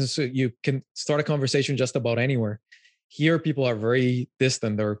make friends. So you can start a conversation just about anywhere. Here, people are very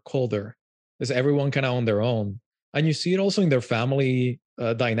distant. They're colder. Is everyone kind of on their own? And you see it also in their family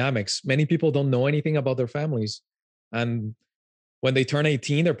dynamics. Many people don't know anything about their families. And when they turn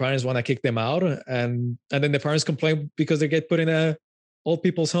 18, their parents want to kick them out. And then the parents complain because they get put in a old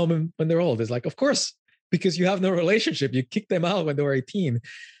people's home when they're old. It's like, of course, because you have no relationship. You kick them out when they were 18.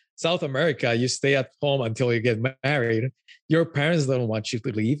 South America, you stay at home until you get married. Your parents don't want you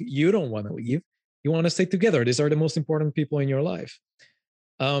to leave. You don't want to leave. You want to stay together. These are the most important people in your life.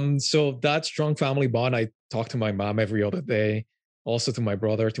 So that strong family bond, I talk to my mom every other day, also to my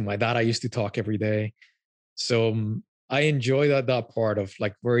brother, to my dad. I used to talk every day. So I enjoy that part of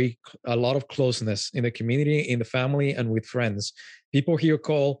like a lot of closeness in the community, in the family, and with friends. People here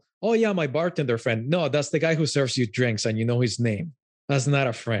call, "Oh yeah, my bartender friend." No, that's the guy who serves you drinks and you know his name. That's not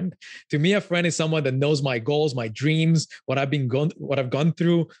a friend. To me, a friend is someone that knows my goals, my dreams, what I've gone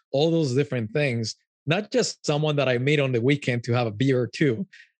through, all those different things. Not just someone that I meet on the weekend to have a beer or two.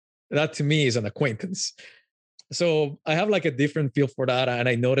 That to me is an acquaintance. So I have like a different feel for that. And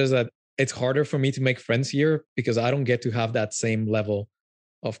I notice that it's harder for me to make friends here because I don't get to have that same level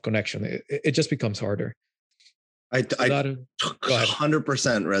of connection. It just becomes harder. I 100%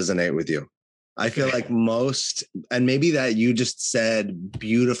 resonate with you. I feel like most, and maybe that you just said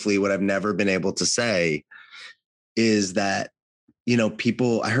beautifully what I've never been able to say, is that,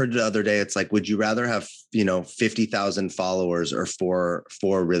 people, I heard the other day, it's like, would you rather have, 50,000 followers or four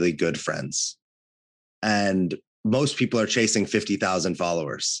really good friends? And most people are chasing 50,000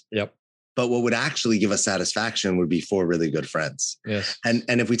 followers. Yep. But what would actually give us satisfaction would be 4 really good friends. Yes. And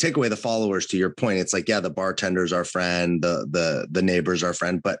if we take away the followers, to your point, it's like, yeah, the bartender's our friend, the neighbor's our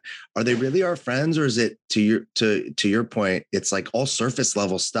friend, but are they really our friends? Or is it, to your point, it's like all surface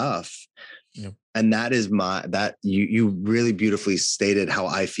level stuff. Yep. And that is that you really beautifully stated how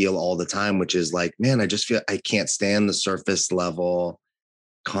I feel all the time, which is like, man, I just feel I can't stand the surface level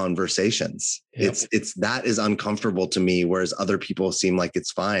conversations. Yep. It's that is uncomfortable to me, whereas other people seem like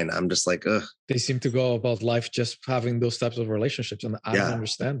it's fine. I'm just like, ugh. They seem to go about life just having those types of relationships, and I don't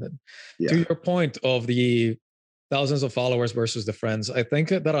understand them. To your point of the thousands of followers versus the friends, I think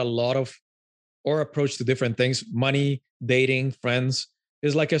that a lot of or approach to different things, money, dating, friends,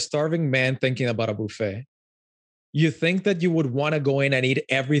 is like a starving man thinking about a buffet. You think that you would want to go in and eat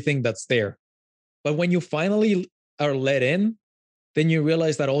everything that's there. But when you finally are let in, then you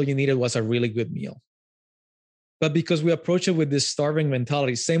realize that all you needed was a really good meal. But because we approach it with this starving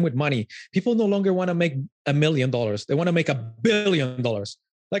mentality, same with money, people no longer want to make $1 million. They want to make $1 billion.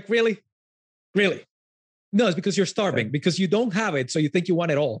 Like, really? Really? No, it's because you're starving, because you don't have it. So you think you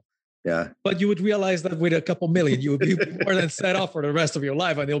want it all. Yeah. But you would realize that with a couple million, you would be more than set up for the rest of your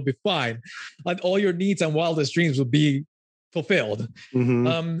life, and it'll be fine. And all your needs and wildest dreams will be fulfilled.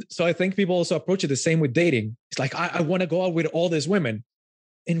 So I think people also approach it the same with dating. It's like, I want to go out with all these women.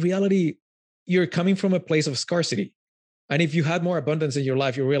 In reality, you're coming from a place of scarcity. And if you had more abundance in your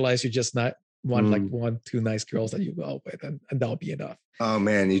life, you realize you just not want like 1-2 nice girls that you go out with, and that'll be enough. Oh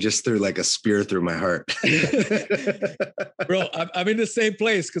man, you just threw like a spear through my heart. Bro, I'm in the same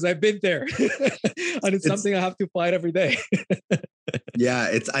place because I've been there. And it's something I have to fight every day.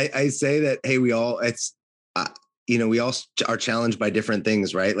 Yeah, I say that, hey, we all we all are challenged by different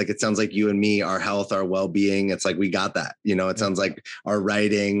things, right? Like, it sounds like you and me, our health, our well-being, it's like we got that. It sounds like our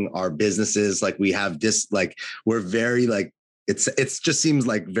writing, our businesses, like we have this, like we're very like it's just seems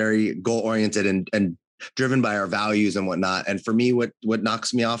like very goal-oriented and driven by our values and whatnot. And for me, what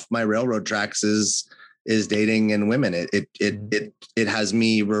knocks me off my railroad tracks is dating and women. It has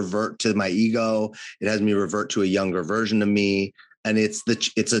me revert to my ego. It has me revert to a younger version of me. And it's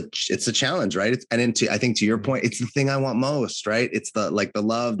a challenge, right? I think to your point, it's the thing I want most, right? It's the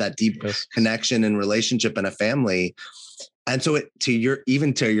love, that deep connection and relationship and a family. And so to your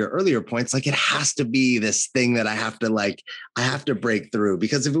earlier points, like, it has to be this thing that I have to break through,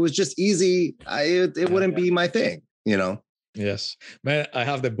 because if it was just easy, it wouldn't be my thing, Yes, man, I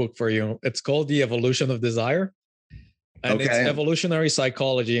have the book for you. It's called The Evolution of Desire. And it's evolutionary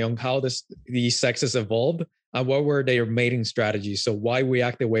psychology on how these sexes evolved and what were their mating strategies. So why we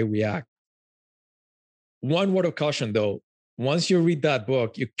act the way we act. One word of caution, though: once you read that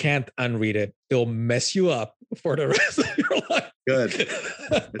book, you can't unread it. It'll mess you up for the rest of your life. Good.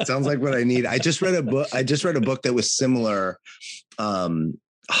 It sounds like what I need. I just read a book that was similar.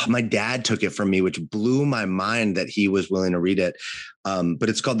 My dad took it from me, which blew my mind that he was willing to read it. But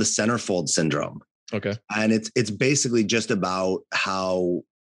it's called The Centerfold Syndrome. Okay. And it's basically just about how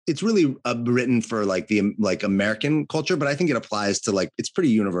it's really written for the American culture, but I think it applies to it's pretty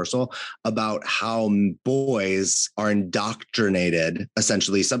universal, about how boys are indoctrinated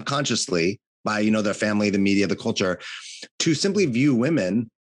essentially subconsciously by, their family, the media, the culture, to simply view women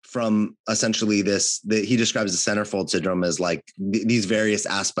from essentially he describes the centerfold syndrome as these various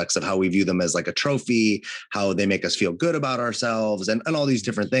aspects of how we view them as like a trophy, how they make us feel good about ourselves, and all these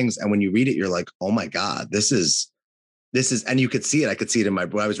different things. And when you read it, you're like, oh my God, this is, and you could see it. I could see it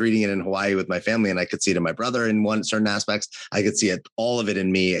I was reading it in Hawaii with my family, and I could see it in my brother in certain aspects. I could see it, all of it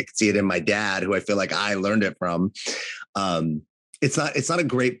in me. I could see it in my dad, who I feel like I learned it from. It's not a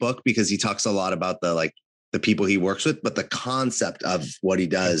great book because he talks a lot about the people he works with, but the concept of what he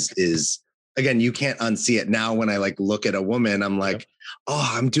does is, again, you can't unsee it. Now, when I look at a woman, I'm like,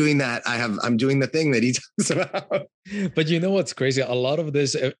 oh, I'm doing that. I'm doing the thing that he talks about. But you know what's crazy? A lot of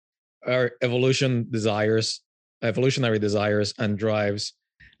this are evolutionary desires and drives.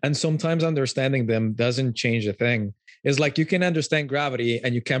 And sometimes understanding them doesn't change a thing. It's like you can understand gravity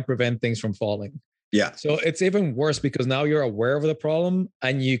and you can't prevent things from falling. Yeah. So it's even worse because now you're aware of the problem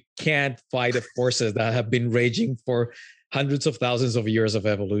and you can't fight the forces that have been raging for hundreds of thousands of years of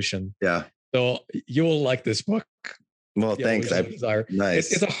evolution. Yeah. So you will like this book. Well, thanks.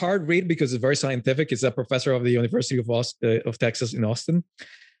 Nice. It's a hard read because it's very scientific. It's a professor of the University of Texas in Austin.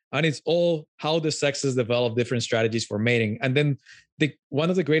 And it's all how the sexes develop different strategies for mating. And then one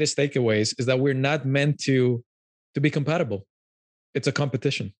of the greatest takeaways is that we're not meant to be compatible. It's a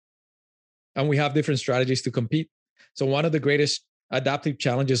competition. And we have different strategies to compete. So one of the greatest adaptive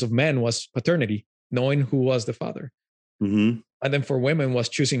challenges of men was paternity, knowing who was the father. Mm-hmm. And then for women was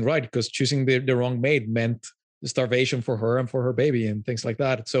choosing right, because choosing the wrong mate meant starvation for her and for her baby and things like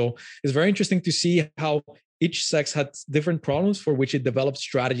that. So it's very interesting to see how each sex had different problems for which it developed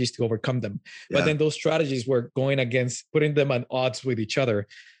strategies to overcome them. Yeah. But then those strategies were going against putting them at odds with each other.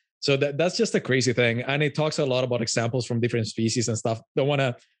 So that's just a crazy thing. And it talks a lot about examples from different species and stuff. Don't want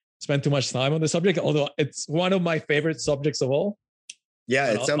to spend too much time on the subject, although it's one of my favorite subjects of all.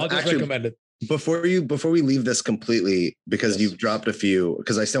 Yeah, it sounds. I'll just recommend it. Before we leave this completely, because you've dropped a few,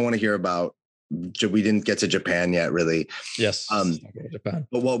 because I still want to hear about. We didn't get to Japan yet, really. Yes. Japan.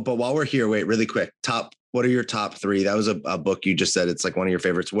 But while we're here, wait, really quick. What are your top three? That was a book you just said. It's one of your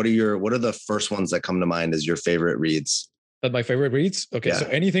favorites. What are the first ones that come to mind as your favorite reads? My favorite reads? Okay, yeah. So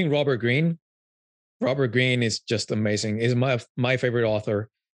anything Robert Greene. Robert Greene is just amazing. He's my favorite author.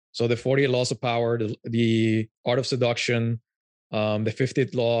 So the 48 Laws of Power, the Art of Seduction, the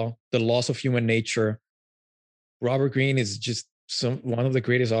 50th Law, the Laws of Human Nature. Robert Greene is just one of the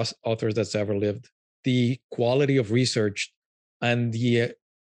greatest authors that's ever lived. The quality of research and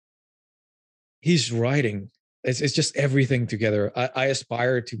his writing, it's just everything together. I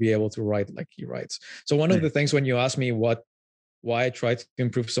aspire to be able to write like he writes. So one of the things when you ask me why I try to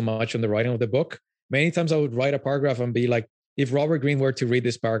improve so much on the writing of the book, many times I would write a paragraph and be like, if Robert Greene were to read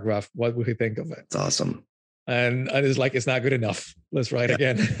this paragraph, what would he think of it? It's awesome. And it's like, it's not good enough. Let's write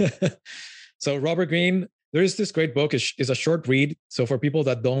again. So Robert Greene, there is this great book. It's a short read. So for people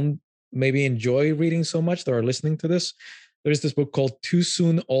that don't maybe enjoy reading so much that are listening to this, there's this book called Too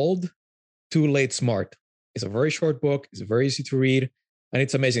Soon Old, Too Late Smart. It's a very short book. It's very easy to read. And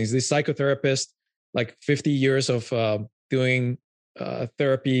it's amazing. He's this psychotherapist, like 50 years of doing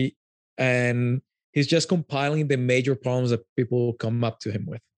therapy. And he's just compiling the major problems that people come up to him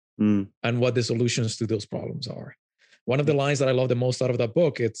with and what the solutions to those problems are. One of the lines that I love the most out of that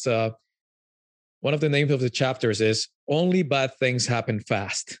book, it's one of the names of the chapters is "Only Bad Things Happen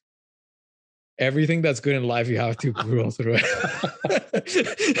Fast." Everything that's good in life, you have to grow through it.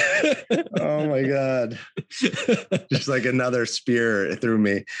 Oh my God. Just like another spear through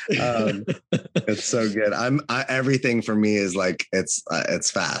me. It's so good. Everything for me is like,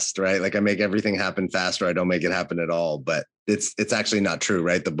 it's fast, right? Like I make everything happen fast, or I don't make it happen at all, but it's actually not true,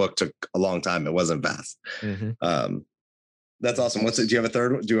 right? The book took a long time. It wasn't fast. That's awesome. Do you have a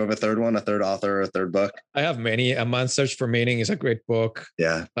third one, a third author, or a third book? I have many. A Man's Search for Meaning is a great book.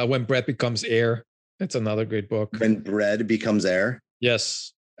 Yeah. When Bread Becomes Air, it's another great book. When Bread Becomes Air?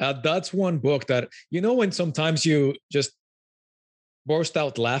 Yes. That's one book that, when sometimes you just burst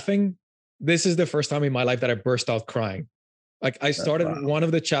out laughing, this is the first time in my life that I burst out crying. Like I started one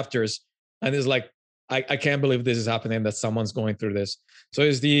of the chapters and it's like, I can't believe this is happening, that someone's going through this. So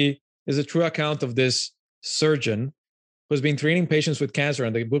it's a true account of this surgeon who's been treating patients with cancer.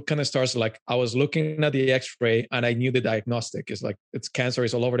 And the book kind of starts like, I was looking at the x-ray and I knew the diagnostic. It's like, it's cancer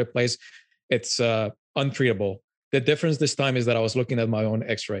is all over the place. It's untreatable. The difference this time is that I was looking at my own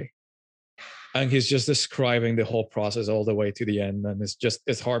x-ray. And he's just describing the whole process all the way to the end. And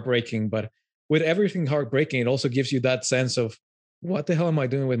it's heartbreaking. But with everything heartbreaking, it also gives you that sense of, what the hell am I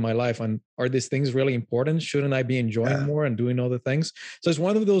doing with my life? And are these things really important? Shouldn't I be enjoying more and doing other things? So it's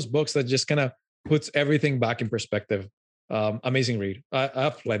one of those books that just kind of puts everything back in perspective. Amazing read. I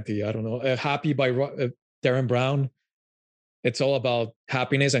have plenty. I don't know. Happy by Darren Brown. It's all about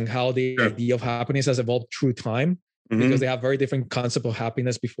happiness and how the idea of happiness has evolved through time, because they have very different concept of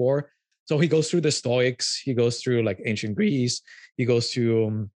happiness before. So he goes through the Stoics. He goes through like ancient Greece. He goes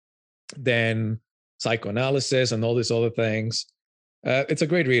through then psychoanalysis and all these other things. It's a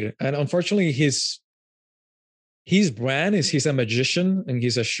great read. And unfortunately, his brand is he's a magician and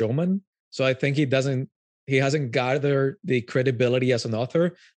he's a showman. So I think he hasn't gathered the credibility as an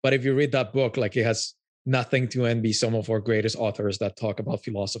author. But if you read that book, like it has nothing to envy some of our greatest authors that talk about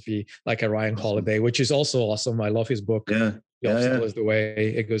philosophy, like a Ryan Holiday, which is also awesome. I love his book. The Obstacle is the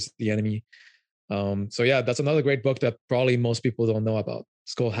Way, It Goes to the Enemy. So yeah, that's another great book that probably most people don't know about.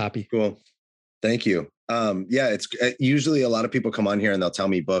 It's called Happy. Cool. Thank you. It's usually a lot of people come on here and they'll tell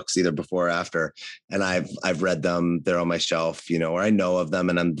me books either before or after, and I've read them. They're on my shelf, or I know of them,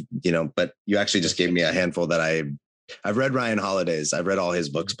 and I'm, but you actually just gave me a handful that I've read Ryan Holiday's. I've read all his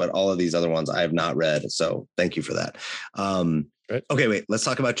books, but all of these other ones I have not read. So thank you for that. Okay, wait, let's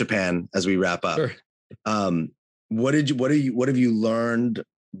talk about Japan as we wrap up. Sure. What have you learned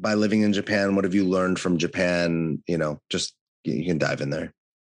by living in Japan? What have you learned from Japan? Just, you can dive in there.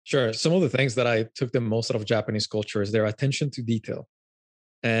 Sure. Some of the things that I took the most out of Japanese culture is their attention to detail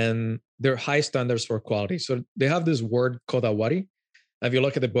and their high standards for quality. So they have this word kodawari. If you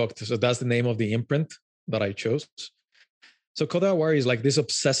look at the book, so that's the name of the imprint that I chose. So kodawari is like this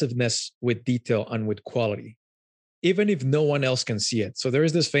obsessiveness with detail and with quality, even if no one else can see it. So there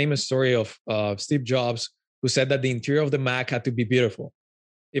is this famous story of Steve Jobs, who said that the interior of the Mac had to be beautiful,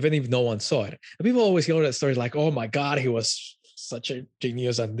 even if no one saw it. And people always hear that story like, oh my God, he was such a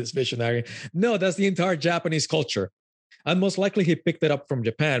genius and this visionary. No, that's the entire Japanese culture. And most likely he picked it up from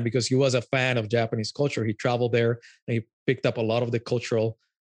Japan because he was a fan of Japanese culture. He traveled there and he picked up a lot of the cultural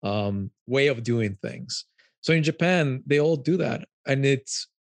way of doing things. So in Japan, they all do that. And it's,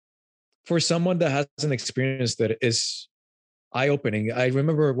 for someone that hasn't experienced it, is eye-opening. I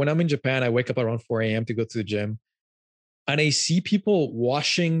remember when I'm in Japan, I wake up around 4 a.m. to go to the gym. And I see people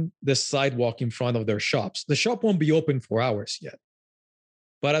washing the sidewalk in front of their shops. The shop won't be open for hours yet.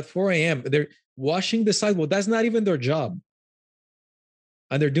 But at 4 a.m., they're washing the sidewalk. That's not even their job.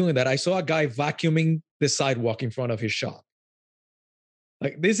 and they're doing that. I saw a guy vacuuming the sidewalk in front of his shop.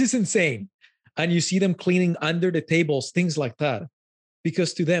 Like, this is insane. And you see them cleaning under the tables, things like that,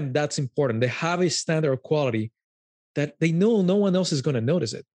 because to them, that's important. They have a standard of quality that they know no one else is going to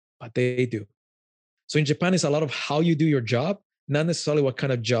notice it, but they do. So in Japan, it's a lot of how you do your job, not necessarily what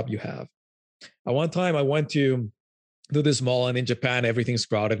kind of job you have. At one time, I went to do this mall, and in Japan, everything's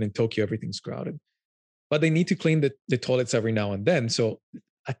crowded. In Tokyo, everything's crowded. But they need to clean the toilets every now and then. So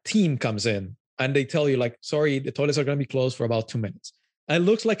a team comes in and they tell you, like, sorry, the toilets are going to be closed for about 2 minutes. And it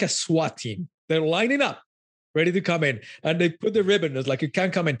looks like a SWAT team. They're lining up, ready to come in. And they put the ribbon, it's like, you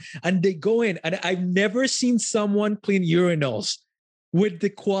can't come in. And they go in. And I've never seen someone clean urinals with the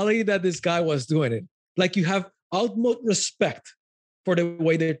quality that this guy was doing it. Like, you have utmost respect for the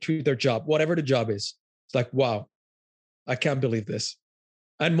way they treat their job, whatever the job is. It's like, wow, I can't believe this.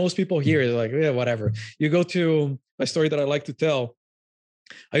 And most people here are like, yeah, whatever. You go to a story that I like to tell.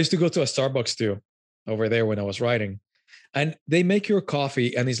 I used to go to a Starbucks too over there when I was writing. And they make your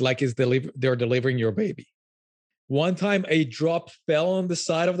coffee and it's like they're delivering your baby. One time a drop fell on the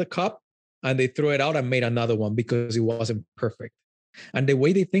side of the cup and they threw it out and made another one because it wasn't perfect. And the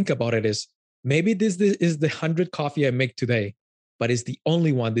way they think about it is, maybe this is the 100th coffee I make today, but it's the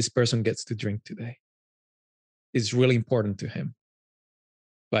only one this person gets to drink today. It's really important to him.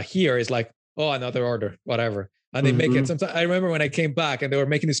 But here it's like, oh, another order, whatever. And they make it. Sometimes I remember when I came back and they were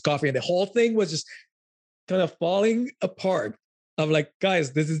making this coffee and the whole thing was just kind of falling apart. I'm like,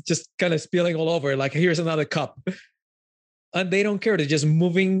 guys, this is just kind of spilling all over. Like, here's another cup. And they don't care. They're just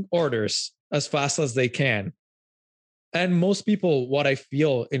moving orders as fast as they can. And most people, what I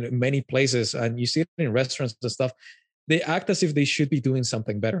feel in many places, and you see it in restaurants and stuff, they act as if they should be doing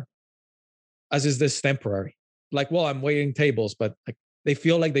something better. As is this temporary. Like, well, I'm waiting tables, but like, they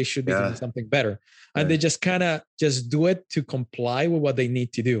feel like they should be doing something better. And they just kind of just do it to comply with what they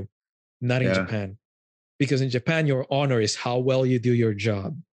need to do. Not in Japan. Because in Japan, your honor is how well you do your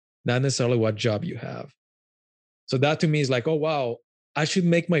job, not necessarily what job you have. So that to me is like, oh, wow, I should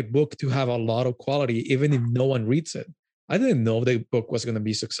make my book to have a lot of quality, even if no one reads it. I didn't know the book was going to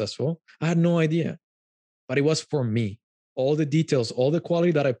be successful. I had no idea, but it was for me. All the details, all the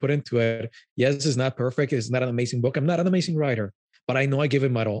quality that I put into it. Yes, it's not perfect. It's not an amazing book. I'm not an amazing writer, but I know I give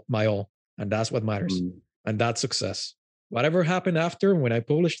it my all. And that's what matters. And that's success. Whatever happened after when I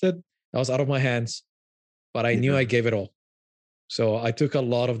published it, that was out of my hands, but I knew I gave it all. So I took a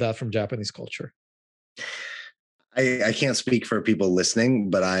lot of that from Japanese culture. I can't speak for people listening,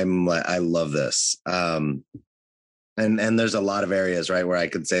 but I love this. And there's a lot of areas, right, where I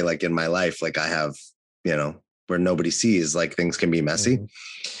could say, like, in my life, like, I have, where nobody sees, like, things can be messy.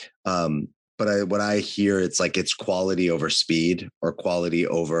 But what I hear, it's like, it's quality over speed or quality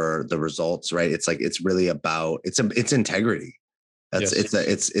over the results, right? It's like, it's really about, it's integrity.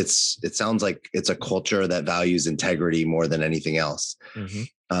 It sounds like it's a culture that values integrity more than anything else.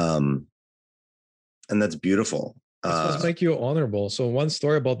 And that's beautiful. It's what make you honorable. So one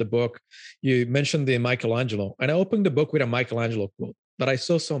story about the book, you mentioned the Michelangelo, and I opened the book with a Michelangelo quote that I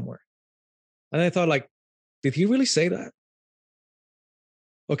saw somewhere. And I thought, like, did he really say that?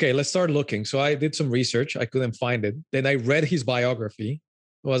 Okay, let's start looking. So I did some research. I couldn't find it. Then I read his biography.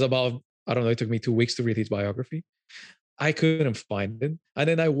 It was about, I don't know, it took me 2 weeks to read his biography. I couldn't find it. And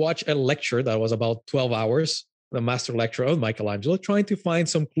then I watched a lecture that was about 12 hours, the master lecture on Michelangelo, trying to find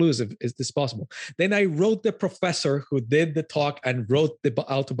some clues if is this possible. Then I wrote the professor who did the talk and wrote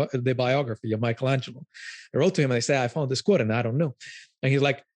the biography of Michelangelo. I wrote to him and I said, I found this quote and I don't know. And he's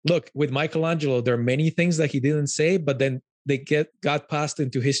like, look, with Michelangelo, there are many things that he didn't say, but then they got passed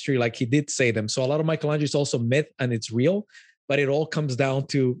into history like he did say them. So a lot of Michelangelo is also myth and it's real, but it all comes down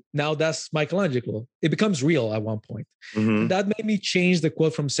to, now that's Michelangelo. It becomes real at one point. And that made me change the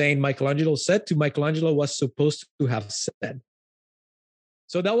quote from saying Michelangelo said to Michelangelo was supposed to have said.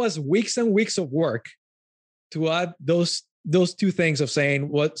 So that was weeks and weeks of work to add those two things of saying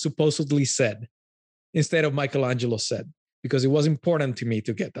what supposedly said instead of Michelangelo said, because it was important to me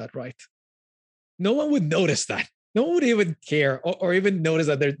to get that right. No one would notice that. No one would even care or even notice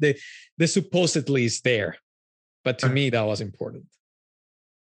that the supposedly is there. But to me, that was important.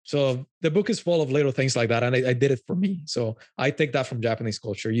 So the book is full of little things like that. And I did it for me. So I take that from Japanese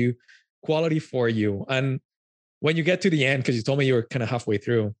culture. Quality for you. And when you get to the end, because you told me you were kind of halfway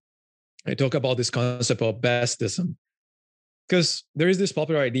through, I talk about this concept of bestism. Because there is this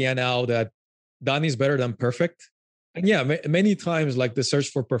popular idea now that done is better than perfect. And yeah, many times, like, the search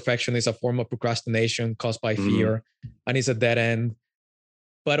for perfection is a form of procrastination caused by fear, and it's a dead end.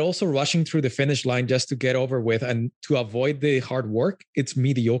 But also rushing through the finish line just to get over with and to avoid the hard work, it's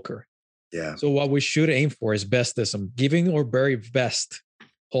mediocre. Yeah. So what we should aim for is bestism, giving our very best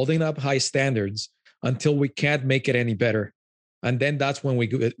holding up high standards until we can't make it any better. And then that's when we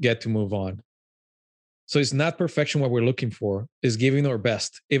get to move on. So it's not perfection what we're looking for, it's giving our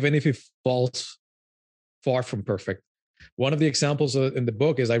best, even if it falls far from perfect. One of the examples in the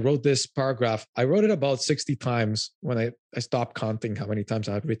book is I wrote this paragraph. I wrote it about 60 times when I stopped counting how many times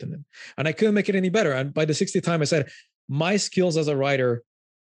I had written it. And I couldn't make it any better. And by the 60th time, I said, my skills as a writer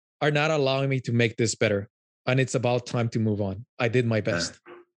are not allowing me to make this better. And it's about time to move on. I did my best.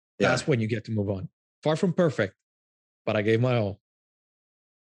 Yeah. That's when you get to move on. Far from perfect, but I gave my all.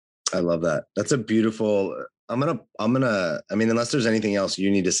 I love that. That's a beautiful, I mean, unless there's anything else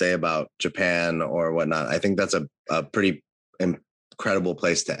you need to say about Japan or whatnot, I think that's a pretty incredible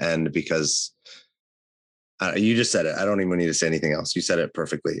place to end, because you just said it. I don't even need to say anything else. You said it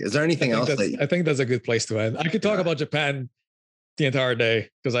perfectly. Is there anything else? I think that's a good place to end. I could talk about Japan the entire day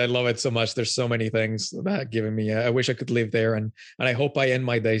because I love it so much. There's so many things that giving me, I wish I could live there, and I hope I end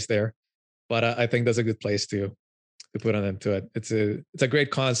my days there. But I think that's a good place to put an end to it. It's a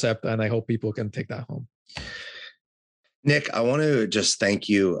great concept, and I hope people can take that home. Nick, I want to just thank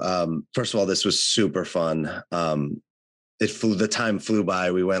you. First of all, this was super fun. The time flew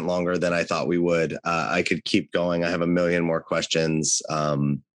by. We went longer than I thought we would. I could keep going. I have a million more questions.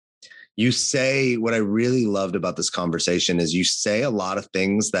 You say, what I really loved about this conversation is you say a lot of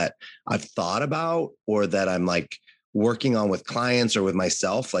things that I've thought about, or that I'm like working on with clients or with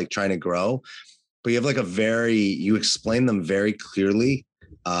myself, like trying to grow. But you have like you explain them very clearly.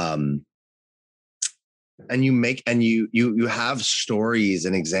 And you have stories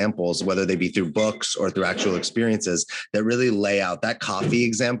and examples, whether they be through books or through actual experiences, that really lay out that coffee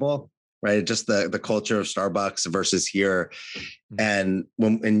example, right? Just the culture of Starbucks versus here, and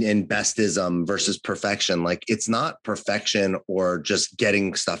in bestism versus perfection. Like, it's not perfection or just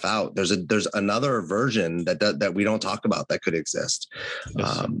getting stuff out. There's another version that we don't talk about that could exist.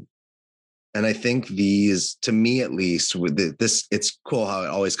 Yes. And I think these, to me at least, with this, it's cool how it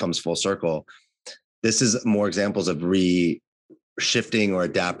always comes full circle. This is more examples of shifting or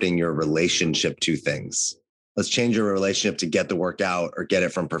adapting your relationship to things. Let's change your relationship to get the work out or get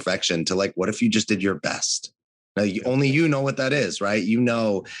it from perfection to like, what if you just did your best? Now, only you know what that is, right? You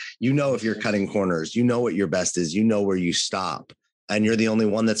know if you're cutting corners, you know what your best is, you know where you stop, and you're the only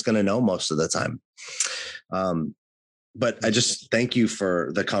one that's going to know most of the time. But I just thank you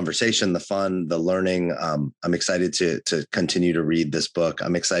for the conversation, the fun, the learning. I'm excited to continue to read this book.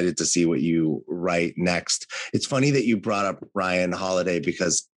 I'm excited to see what you write next. It's funny that you brought up Ryan Holiday,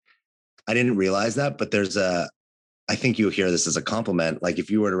 because I didn't realize that, but I think you'll hear this as a compliment. Like, if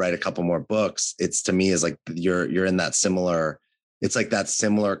you were to write a couple more books, it's, to me, is like you're in that similar, it's like that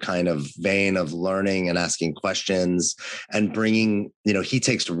similar kind of vein of learning and asking questions and bringing, he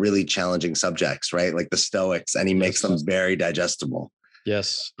takes really challenging subjects, right? Like the Stoics, and he makes them very digestible.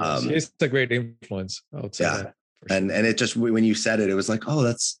 Yes. He's a great influence, I would say. Yeah. Sure. And it just, when you said it was like,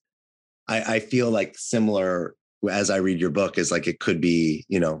 oh, I feel like similar as I read your book is like, it could be,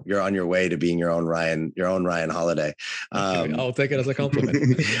 you're on your way to being your own Ryan Holiday. I'll take it as a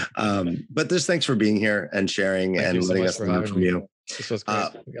compliment. But just thanks for being here and sharing and letting us learn from you. This was great.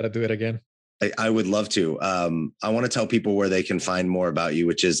 We got to do it again. I would love to. I want to tell people where they can find more about you,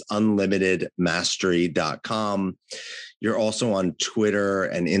 which is unlimitedmastery.com. You're also on Twitter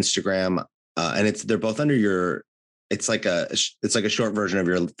and Instagram, and they're both under your. It's like a short version of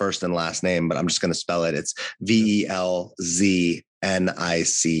your first and last name, but I'm just going to spell it. It's VELZNICK. And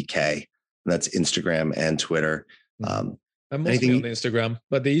that's Instagram and Twitter. I'm mostly on Instagram,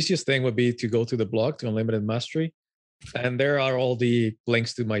 but the easiest thing would be to go to the blog, to Unlimited Mastery. And there are all the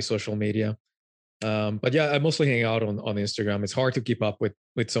links to my social media. But yeah, I mostly hang out on Instagram. It's hard to keep up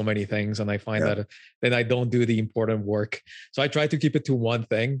with so many things. And I find that then I don't do the important work. So I try to keep it to one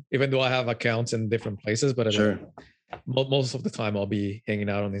thing, even though I have accounts in different places. But most of the time I'll be hanging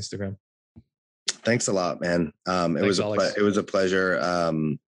out on Instagram. Thanks a lot, man. It was a pleasure.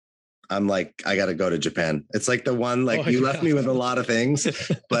 I'm like, I got to go to Japan. It's like the one, like you left me with a lot of things,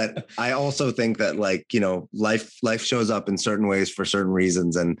 but I also think that life shows up in certain ways for certain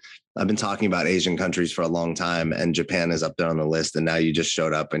reasons. And I've been talking about Asian countries for a long time, and Japan is up there on the list. And now you just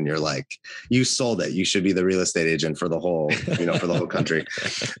showed up and you're like, you sold it. You should be the real estate agent for the whole, for the whole country.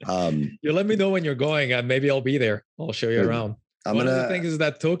 You let me know when you're going, and maybe I'll be there. I'll show you around. One of the things is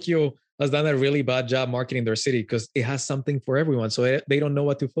that Tokyo has done a really bad job marketing their city because it has something for everyone. So they don't know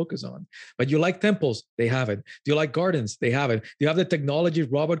what to focus on. But you like temples? They have it. Do you like gardens? They have it. Do you have the technology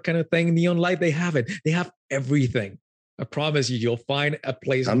robot kind of thing, neon light? They have it. They have everything. I promise you'll find a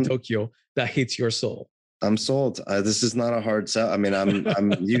place in Tokyo that hits your soul. I'm sold. This is not a hard sell. I mean,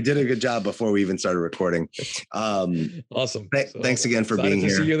 you did a good job before we even started recording. Awesome. Thanks again for being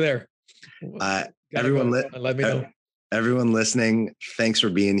here. See you there. Everyone, let me know. Everyone listening, thanks for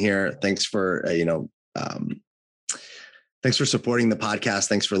being here. Thanks for, thanks for supporting the podcast.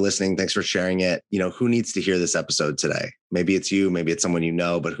 Thanks for listening. Thanks for sharing it. Who needs to hear this episode today? Maybe it's you, maybe it's someone you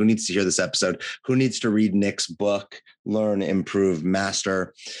know, but who needs to hear this episode? Who needs to read Nick's book, Learn, Improve,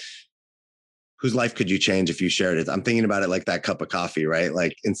 Master? Whose life could you change if you shared it? I'm thinking about it like that cup of coffee, right?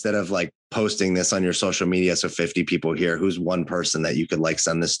 Like instead of like posting this on your social media so 50 people hear, who's one person that you could like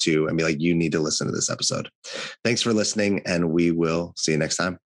send this to and be like, you need to listen to this episode. Thanks for listening, and we will see you next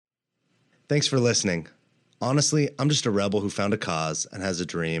time. Thanks for listening. Honestly, I'm just a rebel who found a cause and has a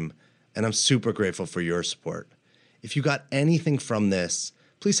dream, and I'm super grateful for your support. If you got anything from this,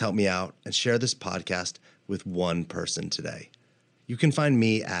 please help me out and share this podcast with one person today. You can find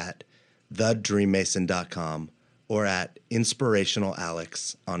me at thedreammason.com or at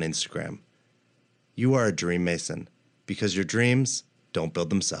inspirationalalex on Instagram. You are a dream mason because your dreams don't build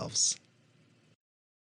themselves.